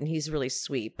into it and he's really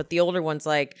sweet. But the older one's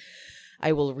like,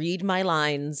 I will read my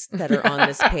lines that are on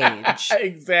this page.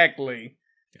 Exactly.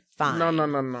 Fine.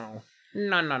 No.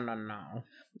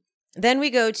 Then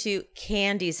we go to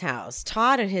Candy's house.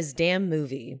 Todd and his damn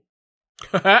movie.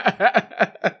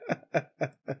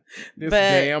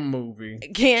 Damn movie.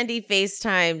 Candy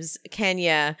FaceTimes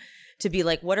Kenya to be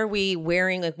like, what are we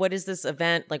wearing? Like, what is this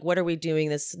event? Like, what are we doing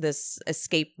this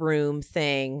escape room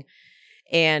thing?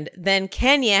 And then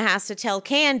Kenya has to tell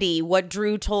Candy what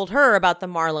Drew told her about the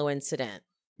Marlo incident.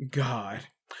 God.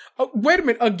 Oh, wait a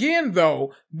minute. Again,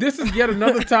 though, this is yet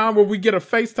another time where we get a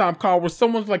FaceTime call where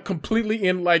someone's like completely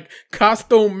in like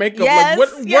costume makeup. Yes,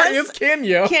 like, where is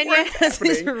Kenya? Kenya has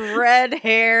this red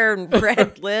hair and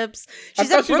red lips. She's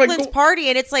at Brooklyn's party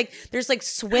and it's like, there's like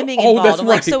swimming involved. That's I'm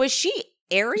right. like, so is she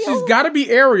Ariel? She's got to be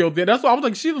Ariel then. That's why I was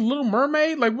like, she's a little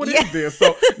mermaid? Like, what is this?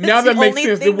 So now that makes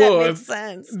sense. Makes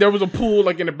sense. There was a pool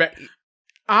like in the back.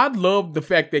 I love the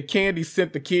fact that Candy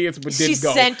sent the kids, but didn't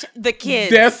go. She sent the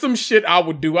kids. That's some shit I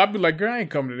would do. I'd be like, girl, I ain't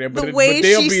coming to that. But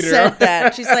they'll be there. Sent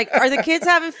that. She's like, are the kids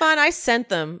having fun? I sent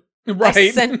them. Right.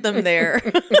 I sent them there.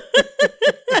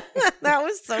 That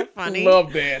was so funny.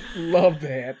 Love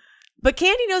that. But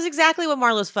Candy knows exactly what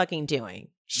Marlo's fucking doing.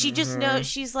 She just knows.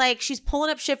 She's like, she's pulling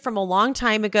up shit from a long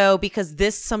time ago because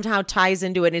this somehow ties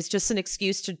into it. And it's just an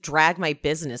excuse to drag my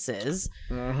businesses.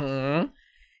 Now,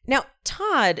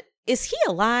 Todd, is he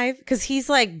alive? Because he's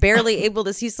like barely able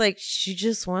to. He's like, she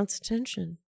just wants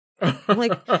attention. I'm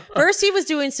like, first he was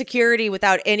doing security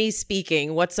without any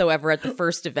speaking whatsoever at the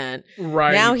first event.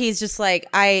 Right. Now he's just like,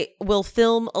 I will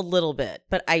film a little bit,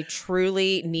 but I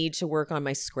truly need to work on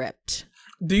my script.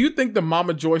 Do you think the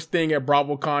Mama Joyce thing at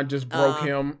BravoCon just broke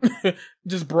him?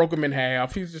 Just broke him in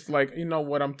half. He's just like, you know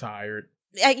what? I'm tired.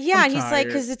 Yeah, and he's like,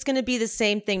 because it's going to be the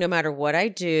same thing no matter what I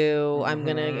do. I'm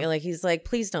going to, like, he's like,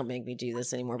 please don't make me do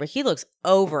this anymore. But he looks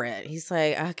over it. He's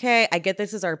like, okay, I get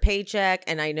this is our paycheck,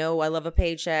 and I know I love a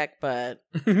paycheck, but.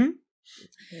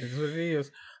 It's what it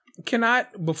is. Can I,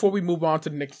 before we move on to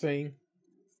the next scene,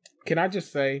 can I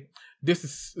just say, this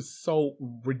is so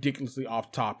ridiculously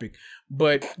off topic,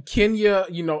 but Kenya,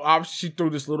 obviously she threw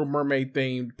this Little Mermaid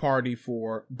themed party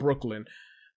for Brooklyn.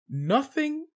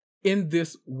 Nothing in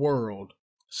this world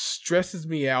stresses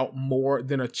me out more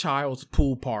than a child's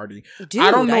pool party. Dude,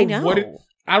 I don't know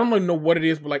I don't even know what it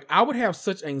is, but like I would have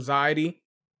such anxiety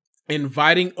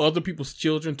inviting other people's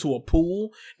children to a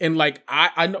pool, and like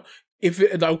I know.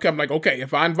 I'm like, okay,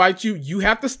 if I invite you, you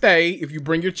have to stay. If you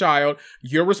bring your child,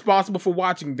 you're responsible for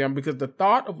watching them, because the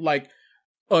thought of like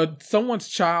someone's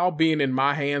child being in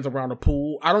my hands around a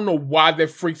pool, I don't know why that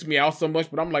freaks me out so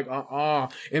much, but I'm like,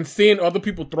 And seeing other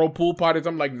people throw pool parties,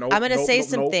 I'm like, nope. I'm going to say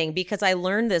something because I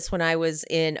learned this when I was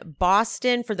in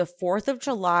Boston for the 4th of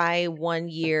July one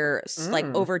year, like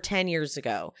over 10 years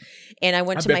ago. And I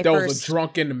went to my first... was a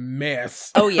drunken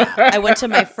mess. Oh, yeah. I went to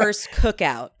my first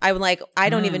cookout. I'm like, I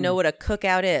don't even know what a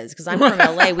cookout is because I'm from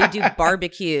LA. We do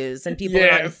barbecues and people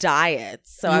are on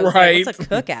diets. So I was like, what's a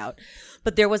cookout?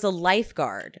 But there was a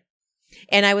lifeguard.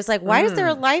 And I was like, why is there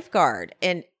a lifeguard?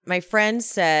 And my friend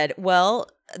said, well,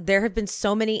 there have been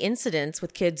so many incidents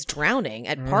with kids drowning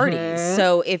at parties.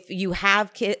 So if you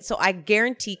have kids, so I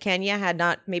guarantee Kenya had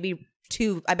not maybe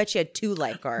 2, I bet she had 2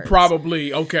 lifeguards.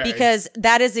 Probably, okay. Because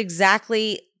that is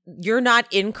exactly, you're not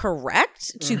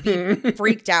incorrect to be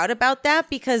freaked out about that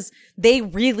because they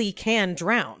really can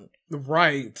drown.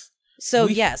 Right. So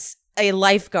yes. A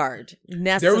lifeguard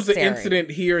necessary. There was an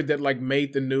incident here that like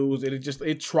made the news, and it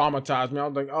traumatized me. I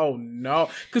was like, oh no.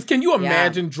 Because can you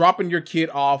imagine dropping your kid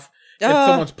off at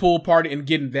someone's pool party and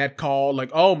getting that call?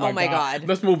 Like, oh my God.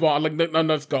 Let's move on. Like, no,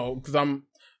 let's go. Because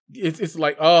it's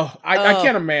like, I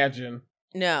can't imagine.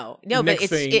 No, but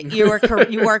you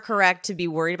are correct to be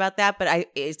worried about that. But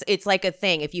it's like a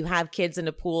thing. If you have kids in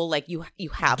a pool, like you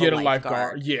have get a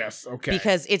lifeguard. Yes, okay.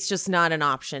 Because it's just not an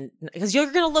option. Because you're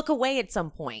going to look away at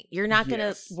some point. You're not going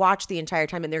to watch the entire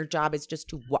time, and their job is just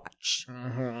to watch.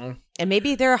 Mm-hmm. And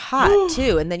maybe they're hot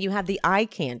too, and then you have the eye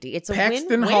candy. It's a Paxton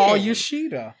win-win. Hall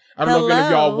Yoshida. I don't know if any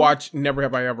of y'all watch Never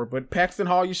Have I Ever, but Paxton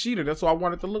Hall Yoshida. That's what I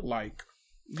want it to look like.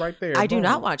 Right there. I do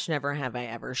not watch Never Have I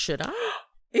Ever. Should I?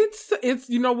 It's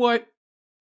you know what?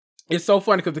 It's so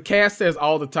funny because the cast says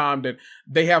all the time that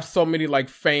they have so many like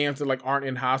fans that like aren't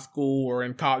in high school or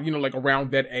in college, like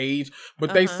around that age,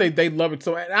 but they say they love it.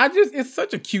 So and it's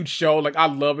such a cute show. Like I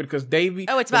love it because Davey,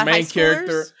 it's the about main high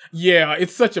character. Yeah,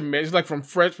 it's such a mess. It's like from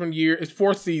freshman year, it's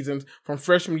 4 seasons from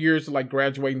freshman year to like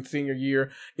graduating senior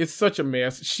year. It's such a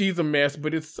mess. She's a mess,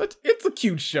 but it's a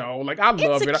cute show. Like I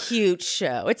love it. It's a cute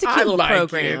show. It's a cute little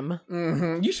program.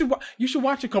 Mm-hmm. You should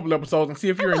watch a couple episodes and see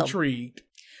if you're intrigued.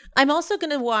 I'm also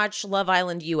going to watch Love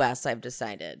Island US, I've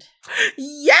decided.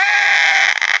 Yeah!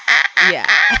 Yeah.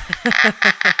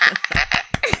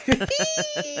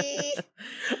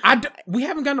 We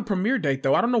haven't gotten a premiere date,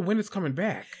 though. I don't know when it's coming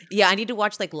back. Yeah, I need to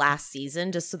watch like last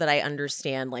season just so that I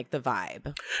understand like the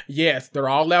vibe. Yes, they're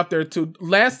all out there too.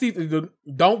 Last season,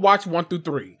 don't watch 1 through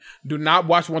 3. Do not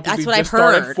watch 1 through 3. That's what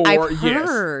I've heard. I've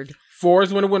heard. 4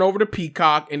 is when it went over to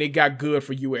Peacock and it got good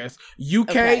for US.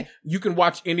 UK, you can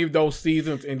watch any of those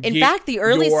seasons and in fact, the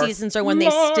early seasons are when they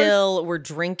still were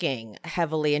drinking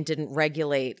heavily and didn't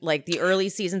regulate. Like the early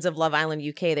seasons of Love Island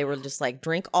UK, they were just like,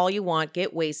 drink all you want,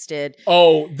 get wasted.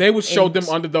 Oh, they would show them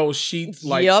under those sheets.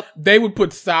 Like they would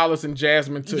put Silas and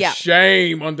Jasmine to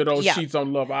shame under those sheets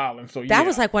on Love Island. So that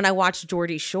was like when I watched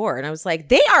Geordie Shore and I was like,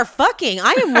 they are fucking.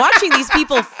 I am watching these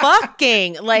people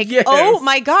fucking. Like, oh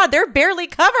my God, they're barely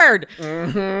covered.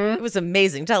 Mm-hmm. It was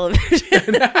amazing television.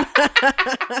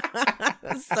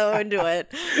 So into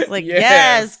it. Like,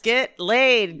 yes, get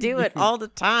laid, do it all the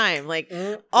time. Like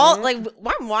all like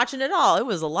I'm watching it all. It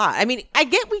was a lot. I mean,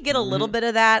 we get a little bit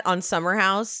of that on Summer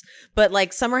House, but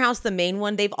like Summer House, the main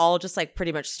one, they've all just like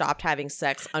pretty much stopped having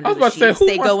sex under the sheets.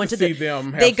 They go into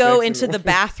the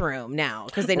bathroom now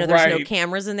because they know there's no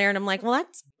cameras in there, and I'm like, well,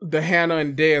 that's the Hannah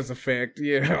and Dez effect.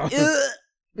 Yeah.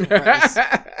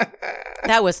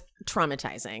 That was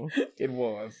traumatizing. It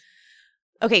was.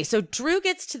 Okay, so Drew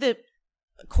gets to the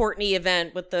Courtney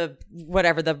event with the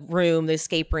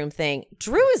escape room thing.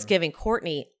 Drew is giving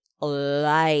Courtney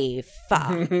life.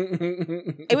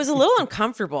 It was a little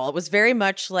uncomfortable. It was very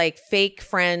much like fake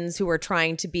friends who were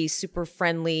trying to be super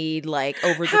friendly, like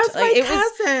over the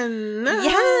cousin.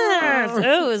 Yes,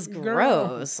 it was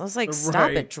gross. I was like,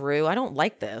 stop it, Drew. I don't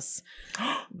like this.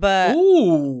 But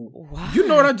you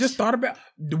know what I just thought about?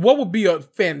 What would be a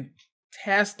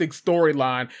fantastic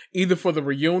storyline, either for the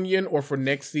reunion or for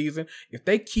next season, if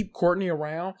they keep Courtney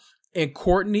around and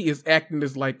Courtney is acting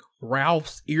as like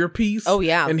Ralph's earpiece. Oh,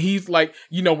 yeah. And he's like,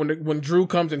 you know, when Drew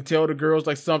comes and tell the girls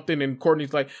like something, and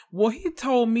Courtney's like, well, he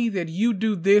told me that you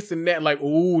do this and that. Like,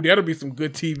 ooh, that'll be some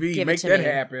good TV. Make that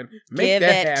happen. Make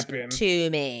that happen. To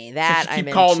me. That I'm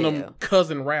into. Calling him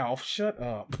Cousin Ralph. Shut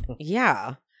up.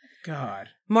 Yeah. God.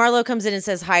 Marlo comes in and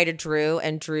says hi to Drew,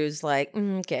 and Drew's like,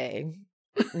 okay,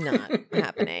 not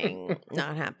happening.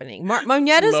 Not happening.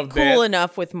 Monietta's cool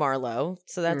enough with Marlo,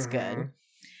 so that's good.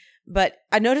 But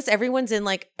I noticed everyone's in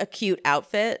like a cute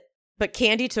outfit, but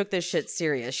Candy took this shit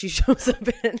serious. She shows up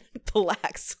in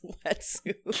black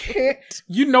sweatsuit.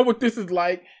 You know what this is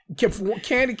like?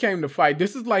 Candy came to fight.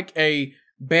 This is like a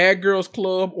Bad Girls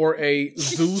Club or a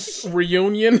Zeus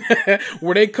reunion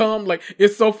where they come. Like,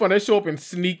 it's so fun. They show up in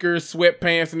sneakers,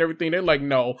 sweatpants, and everything. They're like,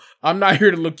 no, I'm not here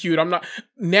to look cute. I'm not.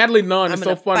 Natalie Nunn is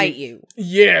so funny. Fight you.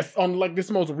 Yes, on like this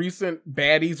most recent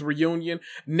Baddies reunion,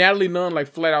 Natalie Nunn like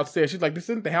flat out said, she's like, this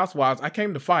isn't the Housewives. I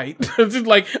came to fight. She's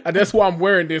like, that's why I'm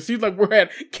wearing this. She's like, we're at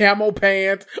camo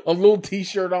pants, a little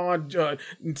t-shirt on,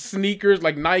 sneakers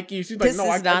like Nike. She's like, this no,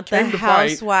 is I not came the to fight.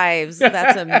 Housewives.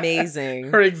 That's amazing.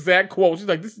 Her exact quote. She's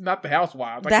like, this is not the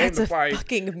Housewives. I came to fight. That's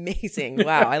fucking amazing.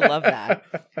 Wow, I love that.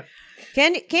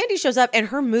 Candy shows up and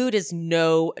her mood is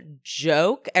no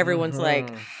joke. Everyone's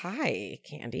like, hi,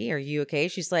 Candy, are you okay?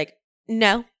 She's like,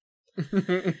 no.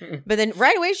 But then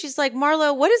right away she's like,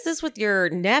 Marlo, what is this with your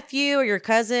nephew or your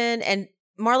cousin? And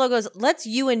Marlo goes, let's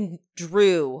you and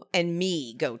Drew and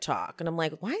me go talk. And I'm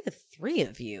like, why the three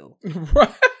of you?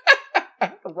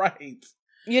 Right.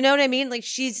 You know what I mean? Like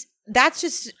that's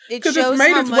just, it shows because it's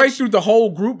made its way through the whole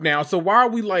group now. So why are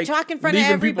we like talking in front of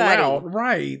leaving everybody? People out?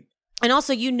 Right. And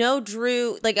also, you know,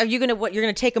 Drew, like, are you going to, you're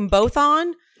going to take them both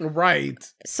on? Right.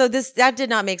 So that did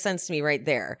not make sense to me right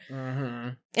there.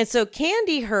 And so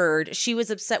Candy heard she was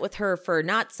upset with her for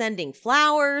not sending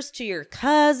flowers to your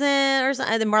cousin or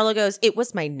something. And then Marlo goes, it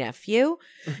was my nephew.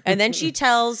 And then she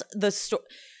tells the story.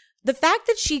 The fact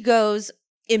that she goes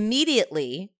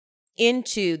immediately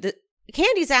into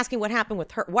Candy's asking what happened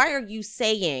with her. Why are you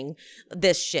saying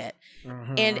this shit?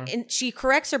 And she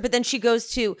corrects her, but then she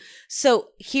goes to, so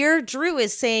here Drew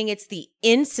is saying it's the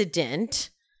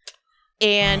incident.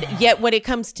 And yet when it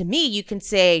comes to me, you can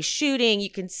say shooting,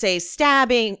 you can say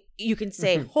stabbing, you can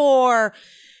say whore.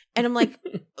 And I'm like,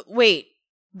 wait,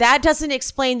 that doesn't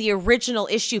explain the original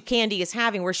issue Candy is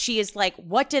having where she is like,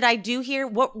 what did I do here?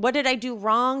 What did I do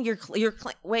wrong?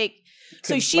 Wait.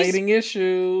 So she's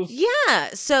issues. Yeah.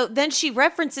 So then she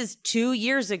references 2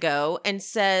 years ago and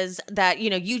says that, you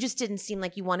know, you just didn't seem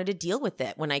like you wanted to deal with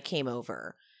it when I came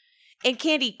over. And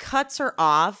Candy cuts her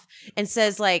off and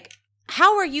says, like,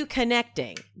 how are you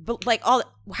connecting? But like how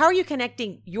are you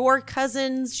connecting your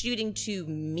cousin's shooting to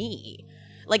me?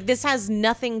 Like, this has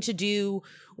nothing to do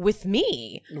with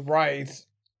me. Right.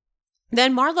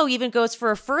 Then Marlo even goes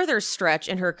for a further stretch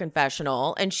in her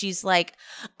confessional, and she's like,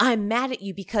 I'm mad at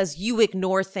you because you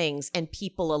ignore things and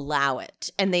people allow it,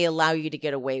 and they allow you to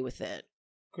get away with it.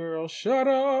 Girl, shut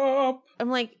up. I'm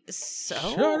like,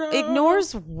 so?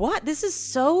 Ignores what? This is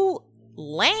so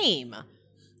lame.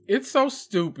 It's so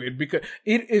stupid because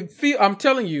I'm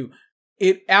telling you,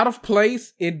 it out of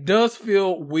place. It does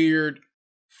feel weird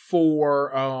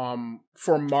for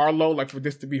Marlo, like for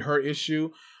this to be her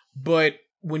issue, but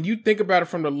when you think about it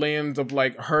from the lens of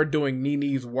like her doing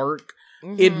Nene's work,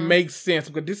 it makes sense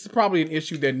because this is probably an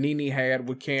issue that Nene had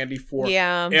with Candy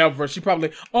forever. She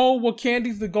probably,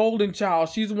 Candy's the golden child.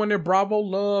 She's the one that Bravo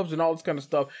loves and all this kind of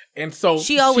stuff. And so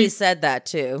she always said that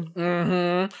too.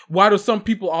 Why do some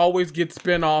people always get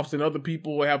spinoffs and other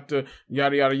people have to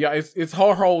yada yada yada? It's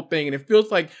her whole thing, and it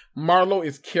feels like Marlo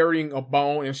is carrying a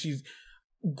bone, and she's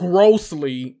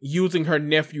grossly using her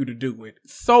nephew to do it.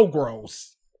 So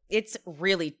gross. It's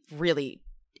really, really,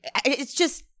 it's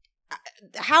just,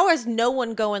 how is no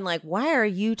one going like, why are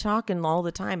you talking all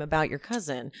the time about your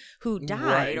cousin who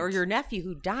died or your nephew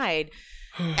who died?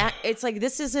 It's like,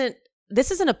 this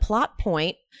isn't a plot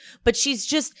point, but she's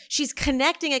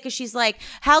connecting it because she's like,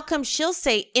 how come she'll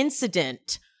say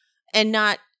incident and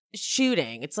not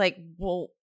shooting? It's like, well,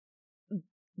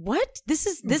 what? This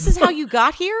is how you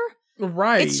got here?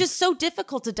 Right. It's just so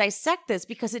difficult to dissect this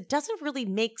because it doesn't really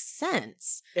make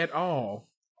sense. At all.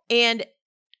 And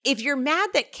if you're mad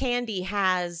that Candy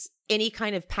has any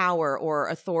kind of power or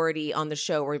authority on the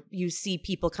show where you see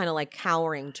people kind of like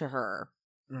cowering to her,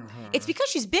 it's because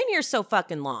she's been here so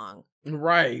fucking long.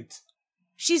 Right.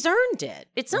 She's earned it.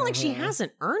 It's not like she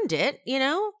hasn't earned it, you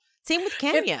know? Same with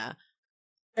Kenya.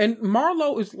 And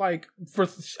Marlo is like,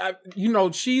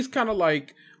 she's kind of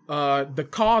like the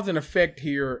cause and effect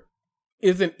here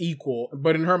isn't equal,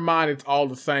 but in her mind, it's all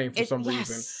the same for some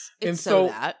reason. And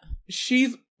so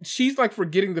she's she's like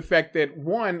forgetting the fact that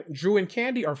one, Drew and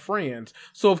Candy are friends.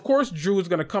 So of course Drew is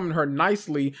going to come to her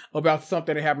nicely about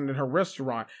something that happened in her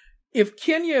restaurant. If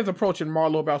Kenya is approaching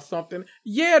Marlo about something,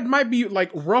 yeah, it might be like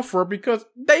rougher because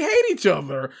they hate each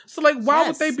other. So like, why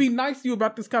would they be nice to you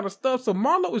about this kind of stuff? So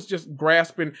Marlo is just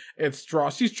grasping at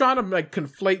straws. She's trying to like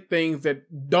conflate things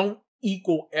that don't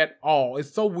equal at all.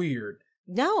 It's so weird.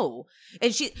 No.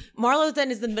 And Marlo then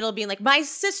is in the middle of being like, my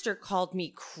sister called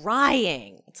me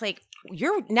crying. It's like,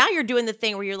 you're doing the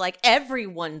thing where you're like,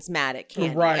 everyone's mad at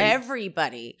Candy. Right.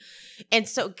 Everybody. And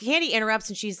so Candy interrupts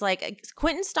and she's like,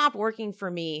 Quentin stopped working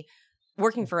for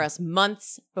us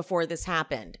months before this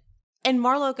happened. And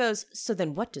Marlo goes, so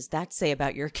then what does that say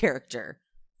about your character?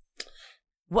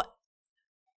 What?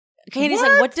 Candy's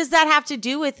like, what does that have to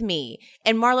do with me?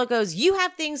 And Marlo goes, you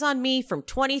have things on me from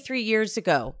 23 years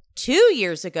ago. 2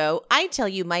 years ago, I tell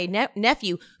you, my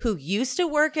nephew, who used to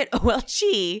work at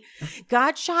OLG,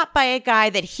 got shot by a guy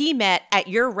that he met at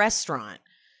your restaurant.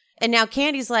 And now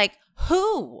Candy's like,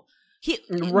 who?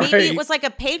 Maybe it was like a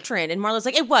patron. And Marlo's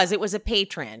like, it was a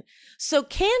patron. So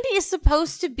Candy is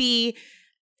supposed to be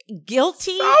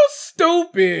guilty. So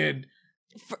stupid.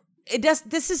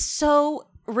 This is so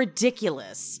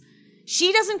ridiculous.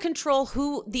 She doesn't control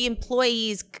who the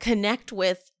employees connect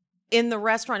with in the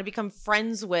restaurant and become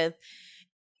friends with.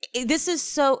 This is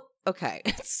so okay.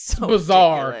 It's so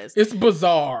bizarre. Ridiculous. It's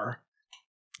bizarre.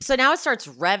 So now it starts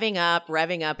revving up,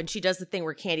 and she does the thing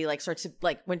where Candy like starts to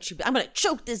like when I'm gonna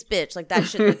choke this bitch, like that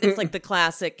shit. It's like the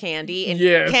classic Candy. And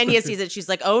Kenya sees it, she's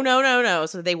like, oh no.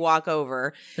 So they walk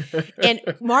over. And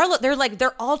Marlo,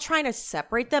 they're all trying to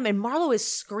separate them, and Marlo is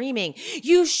screaming,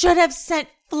 you should have sent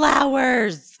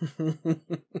flowers.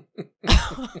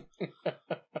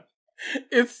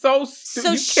 It's so stupid.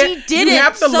 So she did it. You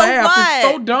have to laugh. What? It's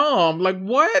so dumb. Like,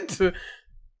 what?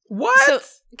 So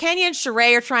Kenya and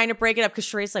Sheree are trying to break it up because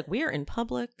Sheree's like, we are in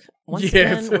public. Once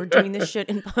again, we're doing this shit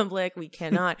in public. We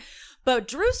cannot. But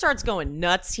Drew starts going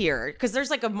nuts here because there's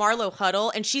like a Marlo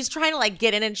huddle and she's trying to like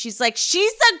get in and she's like,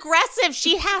 she's aggressive.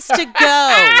 She has to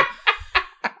go.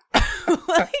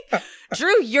 Like,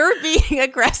 Drew, you're being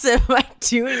aggressive by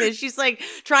doing this. She's like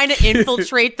trying to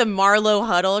infiltrate the Marlo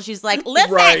huddle. She's like,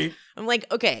 listen. Right. I'm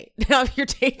like, okay, now you're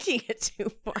taking it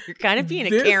too far. You're kind of being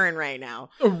a Karen right now.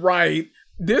 Right.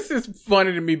 This is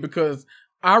funny to me because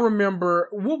I remember,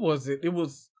 what was it? It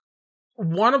was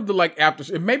one of the like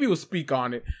after, maybe it was Speak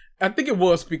On It. I think it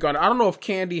was Speak On It. I don't know if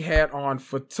Candy had on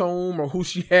Fatum or who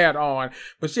she had on,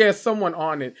 but she had someone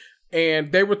on it.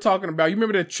 And they were talking about, you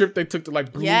remember that trip they took to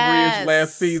like Blue Ridge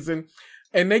last season?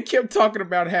 And they kept talking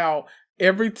about how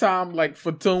every time like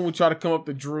Fatum would try to come up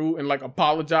to Drew and like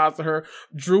apologize to her,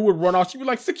 Drew would run off. She'd be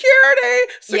like, security,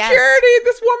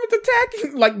 this woman's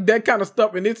attacking, like that kind of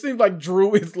stuff. And it seems like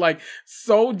Drew is like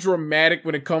so dramatic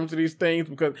when it comes to these things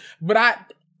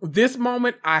this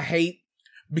moment I hate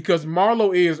because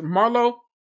Marlo,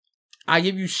 I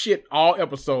give you shit all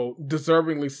episode,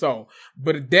 deservingly so.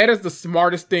 But that is the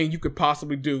smartest thing you could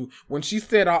possibly do. When she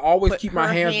said, I always keep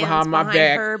my hands behind my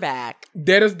back.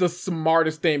 That is the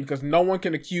smartest thing because no one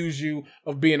can accuse you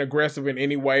of being aggressive in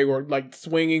any way or like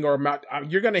swinging or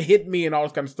you're going to hit me and all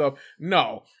this kind of stuff.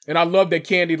 No. And I love that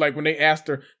Candy, like when they asked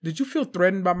her, did you feel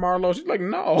threatened by Marlo? She's like,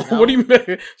 no. What do you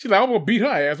mean? She's like, I'm going to beat her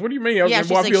ass. What do you mean? Yeah,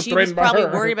 she's like, she was probably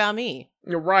worried about me.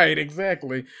 You're right.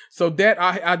 Exactly. So that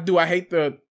I hate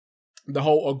the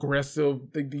whole aggressive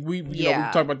thing. We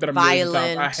talk about that a million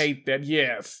times. I hate that.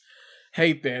 Yes.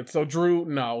 Hate that. So Drew,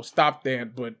 no, stop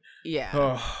that. But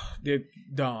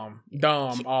dumb.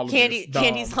 All of this.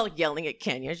 Candy's all yelling at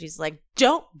Kenya. She's like,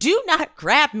 do not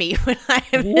grab me when I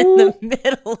am in the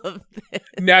middle of this.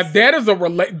 Now that is a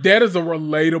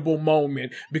relatable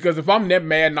moment because if I'm that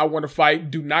mad and I want to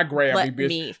fight, do not grab me,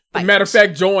 bitch. Matter of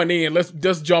fact, join in. Let's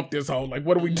just jump this hole. Like,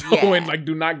 what are we doing? Like,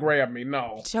 do not grab me.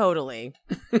 No. Totally.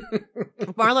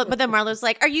 But then Marlo's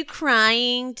like, are you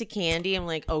crying to Candy? I'm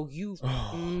like, oh, you.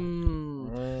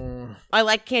 I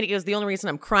like Candy goes, the only reason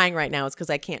I'm crying right now is because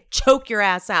I can't choke your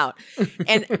ass out.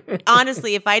 And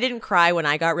honestly, if I didn't cry when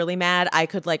I got really mad, I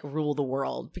could like rule the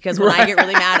world because when I get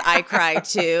really mad, I cry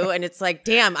too. And it's like,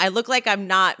 damn, I look like I'm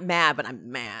not mad, but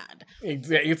I'm mad.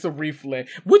 Exactly. It's a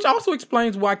reflex, which also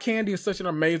explains why Candy is such an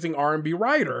amazing R&B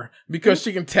writer because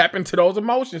she can tap into those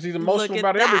emotions. She's emotional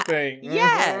about everything.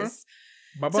 Yes.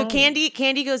 Mm-hmm. So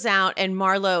Candy goes out and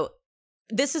Marlo,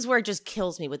 this is where it just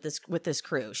kills me with this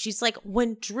crew. She's like,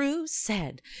 when Drew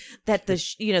said that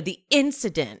the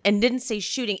incident and didn't say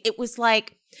shooting, it was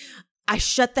like,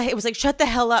 shut the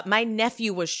hell up. My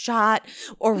nephew was shot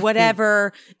or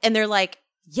whatever. And they're like,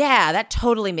 Yeah, that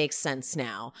totally makes sense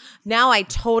now. Now I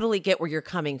totally get where you're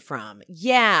coming from.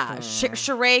 Yeah.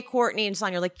 Sheree, Courtney, and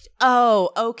Sonya are like,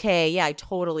 oh, okay. Yeah, I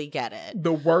totally get it.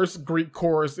 The worst Greek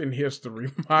chorus in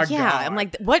history. My God. Yeah, I'm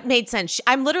like, what made sense?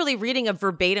 I'm literally reading a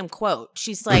verbatim quote.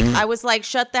 She's like, I was like,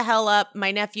 shut the hell up.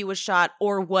 My nephew was shot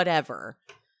or whatever.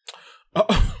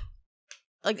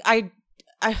 Like,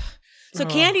 So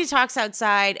Candy talks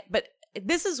outside, but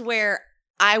this is where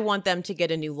I want them to get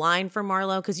a new line for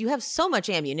Marlo because you have so much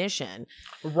ammunition.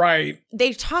 Right.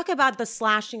 They talk about the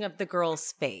slashing of the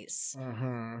girl's face.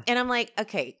 And I'm like,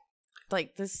 okay,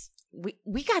 like this,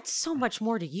 we got so much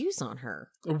more to use on her.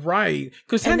 Right.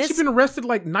 Because hasn't she been arrested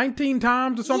like 19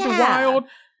 times or something wild?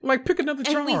 Like, pick another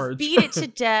charge. And we beat it to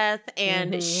death,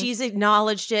 and she's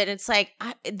acknowledged it. And it's like,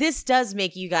 this does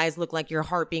make you guys look like you're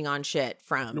harping on shit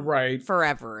from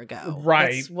forever ago.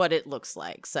 Right. That's what it looks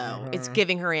like. So it's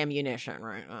giving her ammunition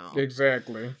right now.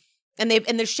 Exactly. And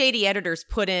the shady editors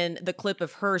put in the clip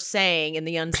of her saying in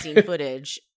the unseen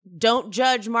footage, don't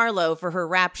judge Marlo for her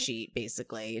rap sheet,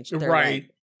 basically. And they're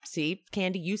like, see,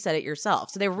 Candy, you said it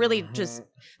yourself. So they're really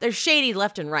they're shady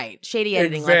left and right. Shady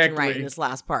editing left and right in this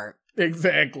last part.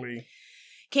 Exactly.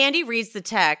 Candy reads the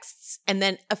texts, and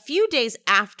then a few days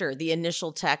after the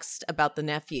initial text about the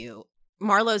nephew,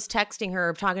 Marlo's texting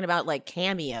her talking about like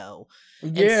Cameo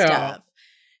and stuff.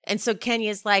 And so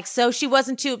Kenya's like, so she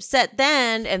wasn't too upset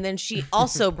then. And then she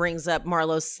also brings up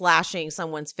Marlo slashing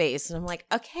someone's face. And I'm like,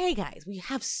 okay, guys, we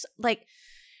have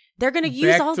they're going to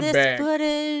use all this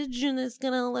footage and it's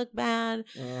going to look bad.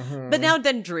 But now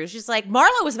then Drew, she's like,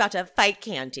 Marlo was about to fight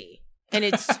Candy. And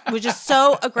it was just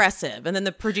so aggressive. And then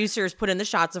the producers put in the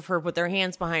shots of her with their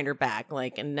hands behind her back,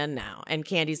 like, and then now. And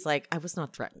Candy's like, I was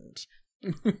not threatened.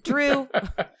 Drew.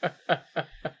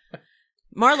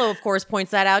 Marlo, of course,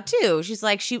 points that out too. She's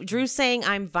like, Drew's saying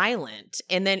I'm violent.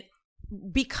 And then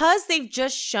because they've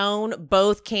just shown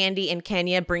both Candy and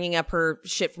Kenya bringing up her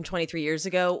shit from 23 years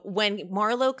ago, when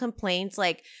Marlo complains,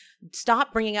 like,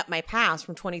 stop bringing up my past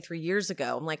from 23 years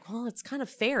ago. I'm like, well, it's kind of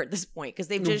fair at this point because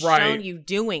they've just shown you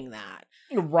doing that.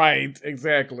 Right,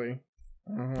 exactly.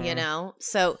 You know?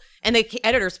 So, and the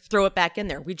editors throw it back in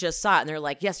there. We just saw it. And they're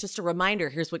like, yes, just a reminder.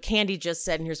 Here's what Candy just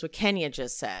said. And here's what Kenya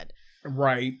just said.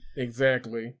 Right,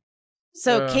 exactly.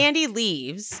 So Candy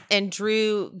leaves and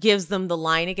Drew gives them the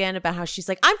line again about how she's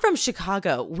like, I'm from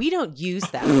Chicago. We don't use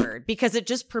that word because it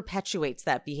just perpetuates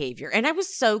that behavior. And I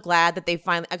was so glad that they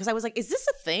finally, because I was like, is this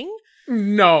a thing?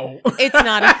 No. It's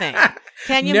not a thing.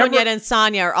 Kenya, Monietta, and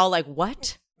Sonya are all like,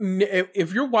 what?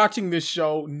 If you're watching this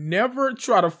show, never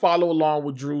try to follow along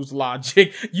with Drew's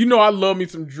logic. You know I love me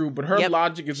some Drew, but her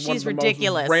logic is one of the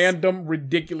most random,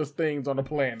 ridiculous things on the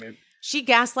planet. She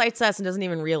gaslights us and doesn't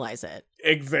even realize it.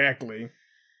 Exactly.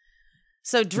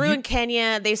 So Drew and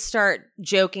Kenya, they start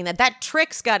joking that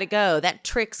trick's got to go. That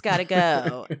trick's got to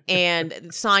go.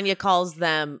 And Sonya calls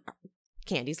them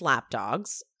Candy's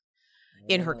lapdogs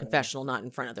in her confessional, not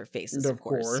in front of their faces, of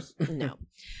course. No.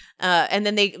 And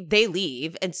then they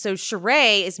leave. And so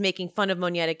Sheree is making fun of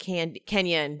Monietta,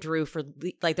 Kenya, and Drew for,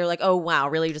 like, they're like, oh, wow,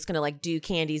 really? You're just going to, like, do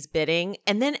Candy's bidding?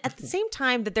 And then at the same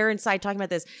time that they're inside talking about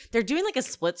this, they're doing, like, a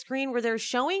split screen where they're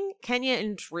showing Kenya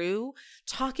and Drew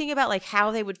talking about, like,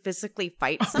 how they would physically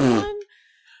fight someone.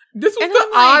 This was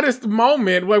the oddest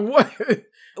moment. Like, what?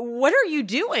 What are you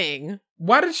doing?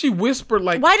 Why did she whisper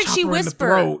like? Why did she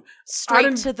whisper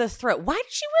straight to the throat? Why did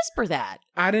she whisper that?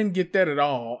 I didn't get that at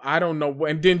all. I don't know.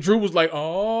 And then Drew was like,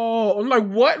 "Oh," I'm like,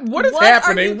 "What? What is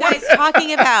happening? What are you guys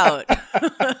talking about?"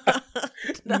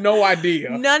 No idea.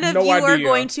 None of you are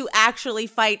going to actually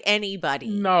fight anybody.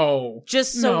 No.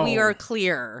 Just so we are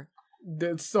clear.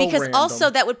 That's so because random. Also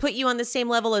that would put you on the same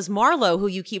level as Marlo, who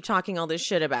you keep talking all this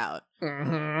shit about.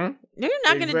 You're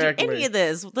not going to do any of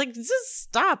this. Like, just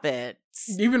stop it.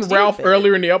 Even Ralph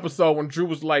earlier in the episode when Drew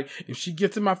was like, if she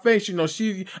gets in my face, you know,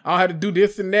 I'll have to do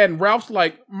this and that. And Ralph's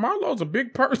like, Marlo's a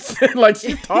big person. Like,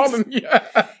 she's taller than you.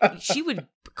 She would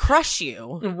crush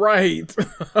you. Right.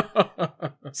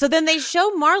 So then they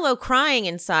show Marlo crying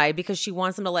inside because she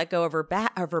wants them to let go of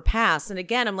her past. And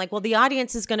again, I'm like, well, the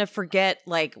audience is going to forget,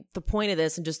 like, the point of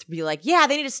this and just be like, yeah,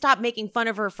 they need to stop making fun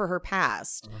of her for her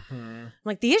past.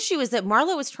 Like, the issue is that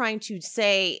Marlo is trying to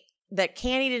say that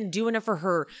Candy didn't do enough for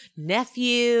her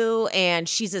nephew and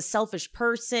she's a selfish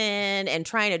person and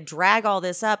trying to drag all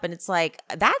this up. And it's like,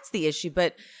 that's the issue.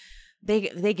 But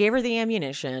they gave her the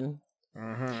ammunition.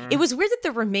 It was weird that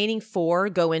the remaining 4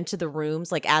 go into the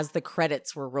rooms like as the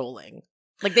credits were rolling.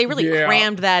 Like they really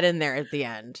crammed that in there at the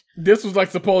end. This was like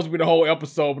supposed to be the whole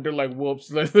episode, but they're like,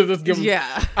 whoops, let's give them.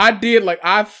 Yeah.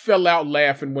 I fell out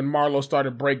laughing when Marlo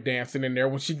started breakdancing in there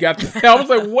when she got I was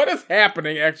like, what is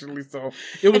happening actually? So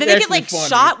it was, and then they get like funny.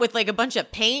 Shot with like a bunch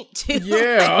of paint too.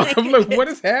 Yeah. I'm like, what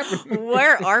is happening?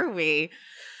 Where are we?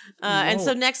 And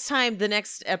so next time, the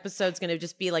next episode's going to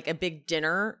just be like a big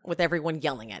dinner with everyone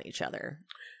yelling at each other.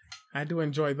 I do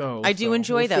enjoy those. I do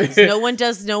enjoy those. No one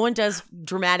does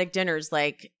dramatic dinners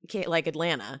like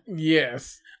Atlanta.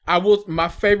 Yes. My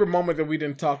favorite moment that we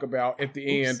didn't talk about at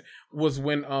the end was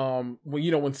when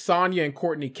Sonya and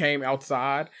Courtney came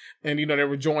outside and they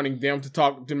were joining them to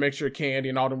talk to make sure Candy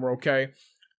and all them were okay.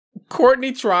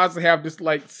 Courtney tries to have this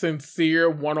like sincere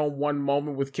one-on-one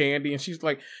moment with Candy, and she's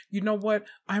like, you know what?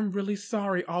 I'm really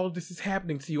sorry all of this is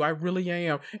happening to you. I really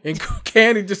am. And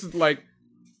Candy just is like,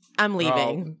 I'm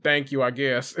leaving. Oh, thank you, I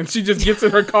guess. And she just gets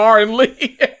in her car and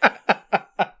leaves.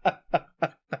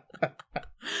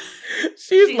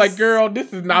 She's like, girl,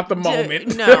 this is not the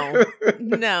moment.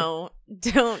 No,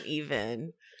 don't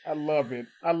even. I love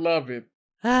it.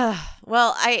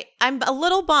 Well, I'm a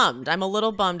little bummed. I'm a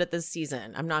little bummed at this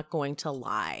season. I'm not going to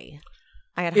lie.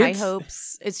 I had high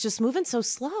hopes. It's just moving so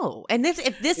slow. And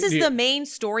if this is the main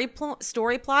story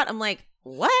plot, I'm like,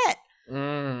 what?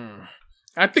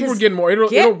 I think we're getting more.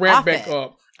 It'll ramp back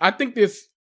up. I think this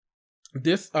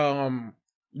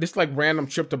like random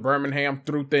trip to Birmingham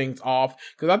threw things off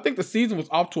because I think the season was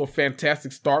off to a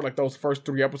fantastic start, like those first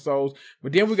 3 episodes.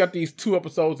 But then we got these 2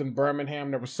 episodes in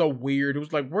Birmingham that were so weird. It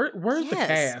was like, where's the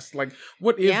cast? Like,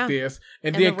 what is this?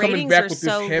 And then the coming back with this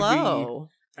heavy. Low.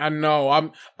 I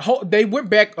know. They went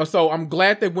back, so I'm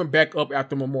glad they went back up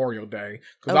after Memorial Day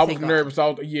because I was nervous.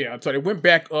 So they went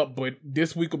back up, but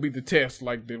this week will be the test.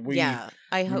 Like that we. Yeah,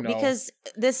 I hope because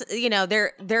this,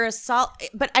 they're a solid.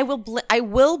 But I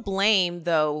will blame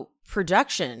though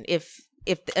production if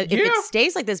it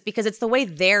stays like this because it's the way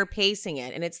they're pacing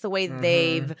it and it's the way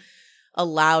they've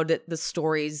allowed the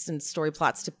stories and story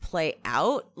plots to play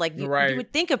out. Like you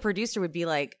would think a producer would be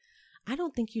like, I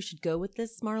don't think you should go with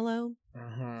this, Marlo.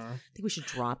 I think we should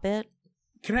drop it.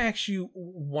 Can I ask you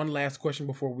one last question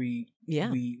before we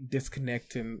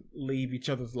disconnect and leave each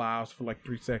other's lives for like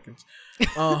 3 seconds?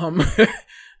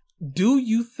 Do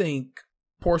you think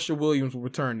Portia Williams will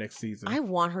return next season? I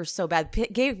want her so bad.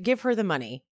 Give her the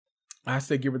money. I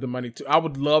say give her the money too. I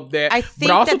would love that. I think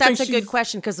that's a good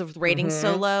question because the ratings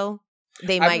so low.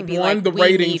 They might be like, the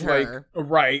ratings, need her.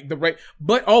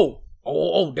 But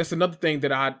that's another thing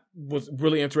that I was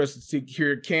really interested to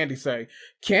hear Candy say.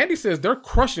 Candy says they're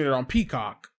crushing it on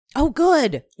Peacock. Oh,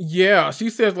 good. Yeah,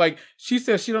 she says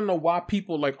she don't know why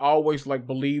people like always like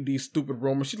believe these stupid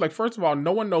rumors. She's like, first of all,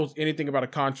 no one knows anything about a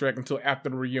contract until after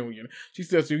the reunion. She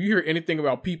says, if you hear anything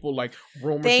about people like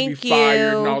rumors to be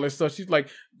fired and all this stuff, she's like,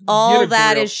 all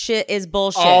that is shit is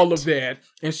bullshit. All of that,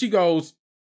 and she's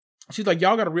like,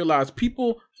 y'all got to realize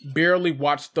people barely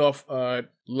watch stuff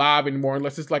live anymore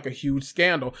unless it's like a huge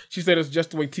scandal. She said it's just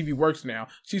the way TV works now.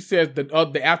 She says that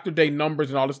the after day numbers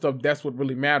and all this stuff, that's what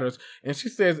really matters. And she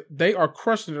says they are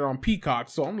crushing it on Peacock.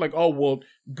 So I'm like, oh, well,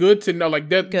 good to know. Like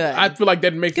that, good. I feel like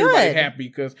that makes everybody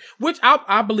happy which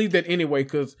I believe that anyway,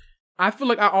 because I feel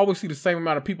like I always see the same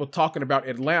amount of people talking about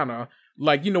Atlanta.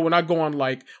 Like, when I go on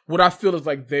like what I feel is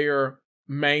like their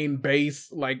main base,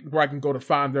 like where I can go to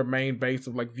find their main base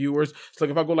of like viewers. So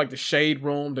like if I go like the Shade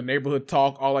Room, the Neighborhood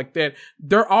Talk, all like that,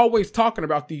 they're always talking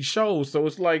about these shows. So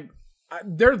it's like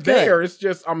they're there. It's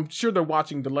just I'm sure they're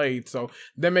watching delayed. So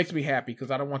that makes me happy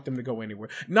because I don't want them to go anywhere.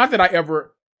 Not that I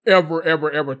ever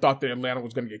thought that Atlanta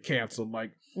was going to get canceled.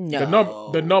 Like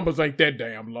the numbers ain't that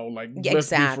damn low. Like let's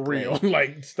be for real.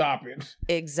 Like stop it.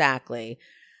 Exactly.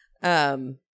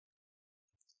 All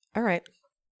right.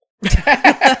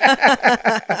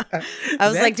 I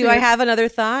was like, do I have another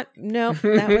thought? No,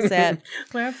 that was it.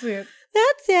 That's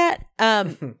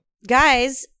it.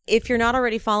 Guys, if you're not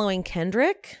already following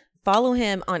Kendrick, follow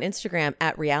him on Instagram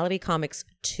at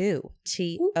realitycomics2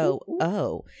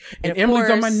 TOO. And Emily's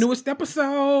on my newest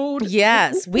episode.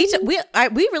 Yes, we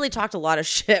really talked a lot of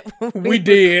shit when we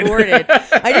did. Recorded.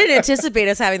 I didn't anticipate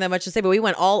us having that much to say, but we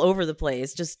went all over the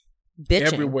place, just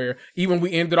bitching. Everywhere. Even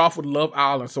we ended off with Love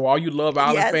Island. So all you Love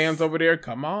Island fans over there,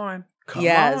 come on. Come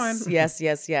on.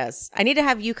 Yes. I need to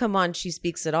have you come on She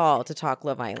Speaks It All to talk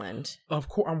Love Island. Of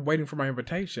course. I'm waiting for my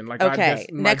invitation. Like, okay.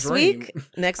 Next week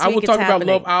I will talk about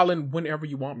Love Island whenever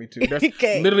you want me to. That's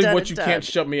literally what you can't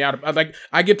shut me out of. Like,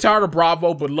 I get tired of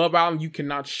Bravo, but Love Island you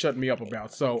cannot shut me up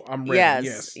about. So I'm ready.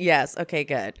 Yes. Okay,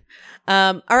 good.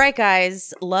 All right,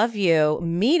 guys. Love you.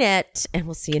 Mean it. And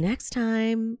we'll see you next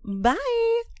time. Bye.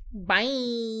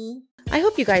 Bye. I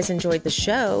hope you guys enjoyed the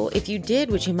show. If you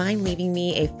did, would you mind leaving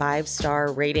me a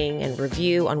 5-star rating and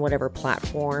review on whatever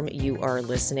platform you are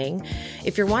listening?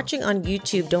 If you're watching on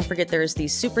YouTube, don't forget there's the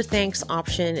super thanks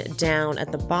option down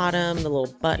at the bottom, the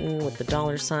little button with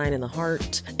the $sign and the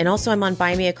heart. And also I'm on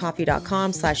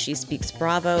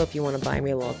buymeacoffee.com/SheSpeaksBravo if you want to buy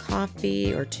me a little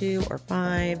coffee or 2 or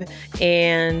 5.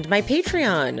 And my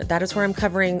Patreon, that is where I'm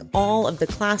covering all of the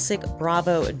classic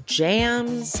Bravo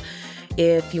jams.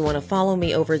 If you want to follow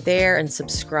me over there and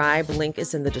subscribe, link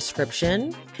is in the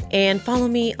description. And follow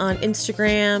me on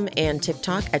Instagram and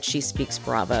TikTok at She Speaks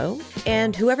Bravo.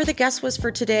 And whoever the guest was for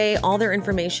today, all their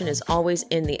information is always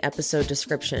in the episode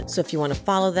description. So if you want to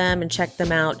follow them and check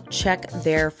them out, check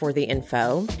there for the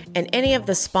info. And any of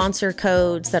the sponsor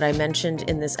codes that I mentioned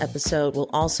in this episode will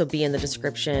also be in the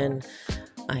description.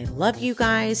 I love you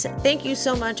guys. Thank you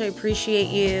so much. I appreciate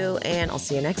you. And I'll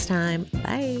see you next time.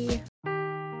 Bye.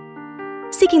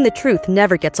 Seeking the truth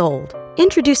never gets old.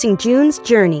 Introducing June's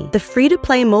Journey, the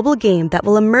free-to-play mobile game that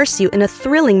will immerse you in a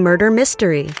thrilling murder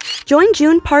mystery. Join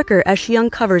June Parker as she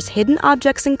uncovers hidden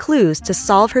objects and clues to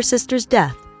solve her sister's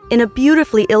death in a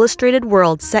beautifully illustrated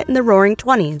world set in the Roaring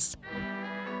 '20s.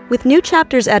 With new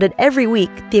chapters added every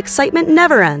week, the excitement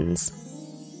never ends.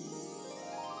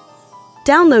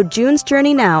 Download June's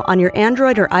Journey now on your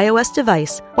Android or iOS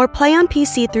device or play on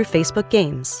PC through Facebook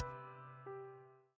Games.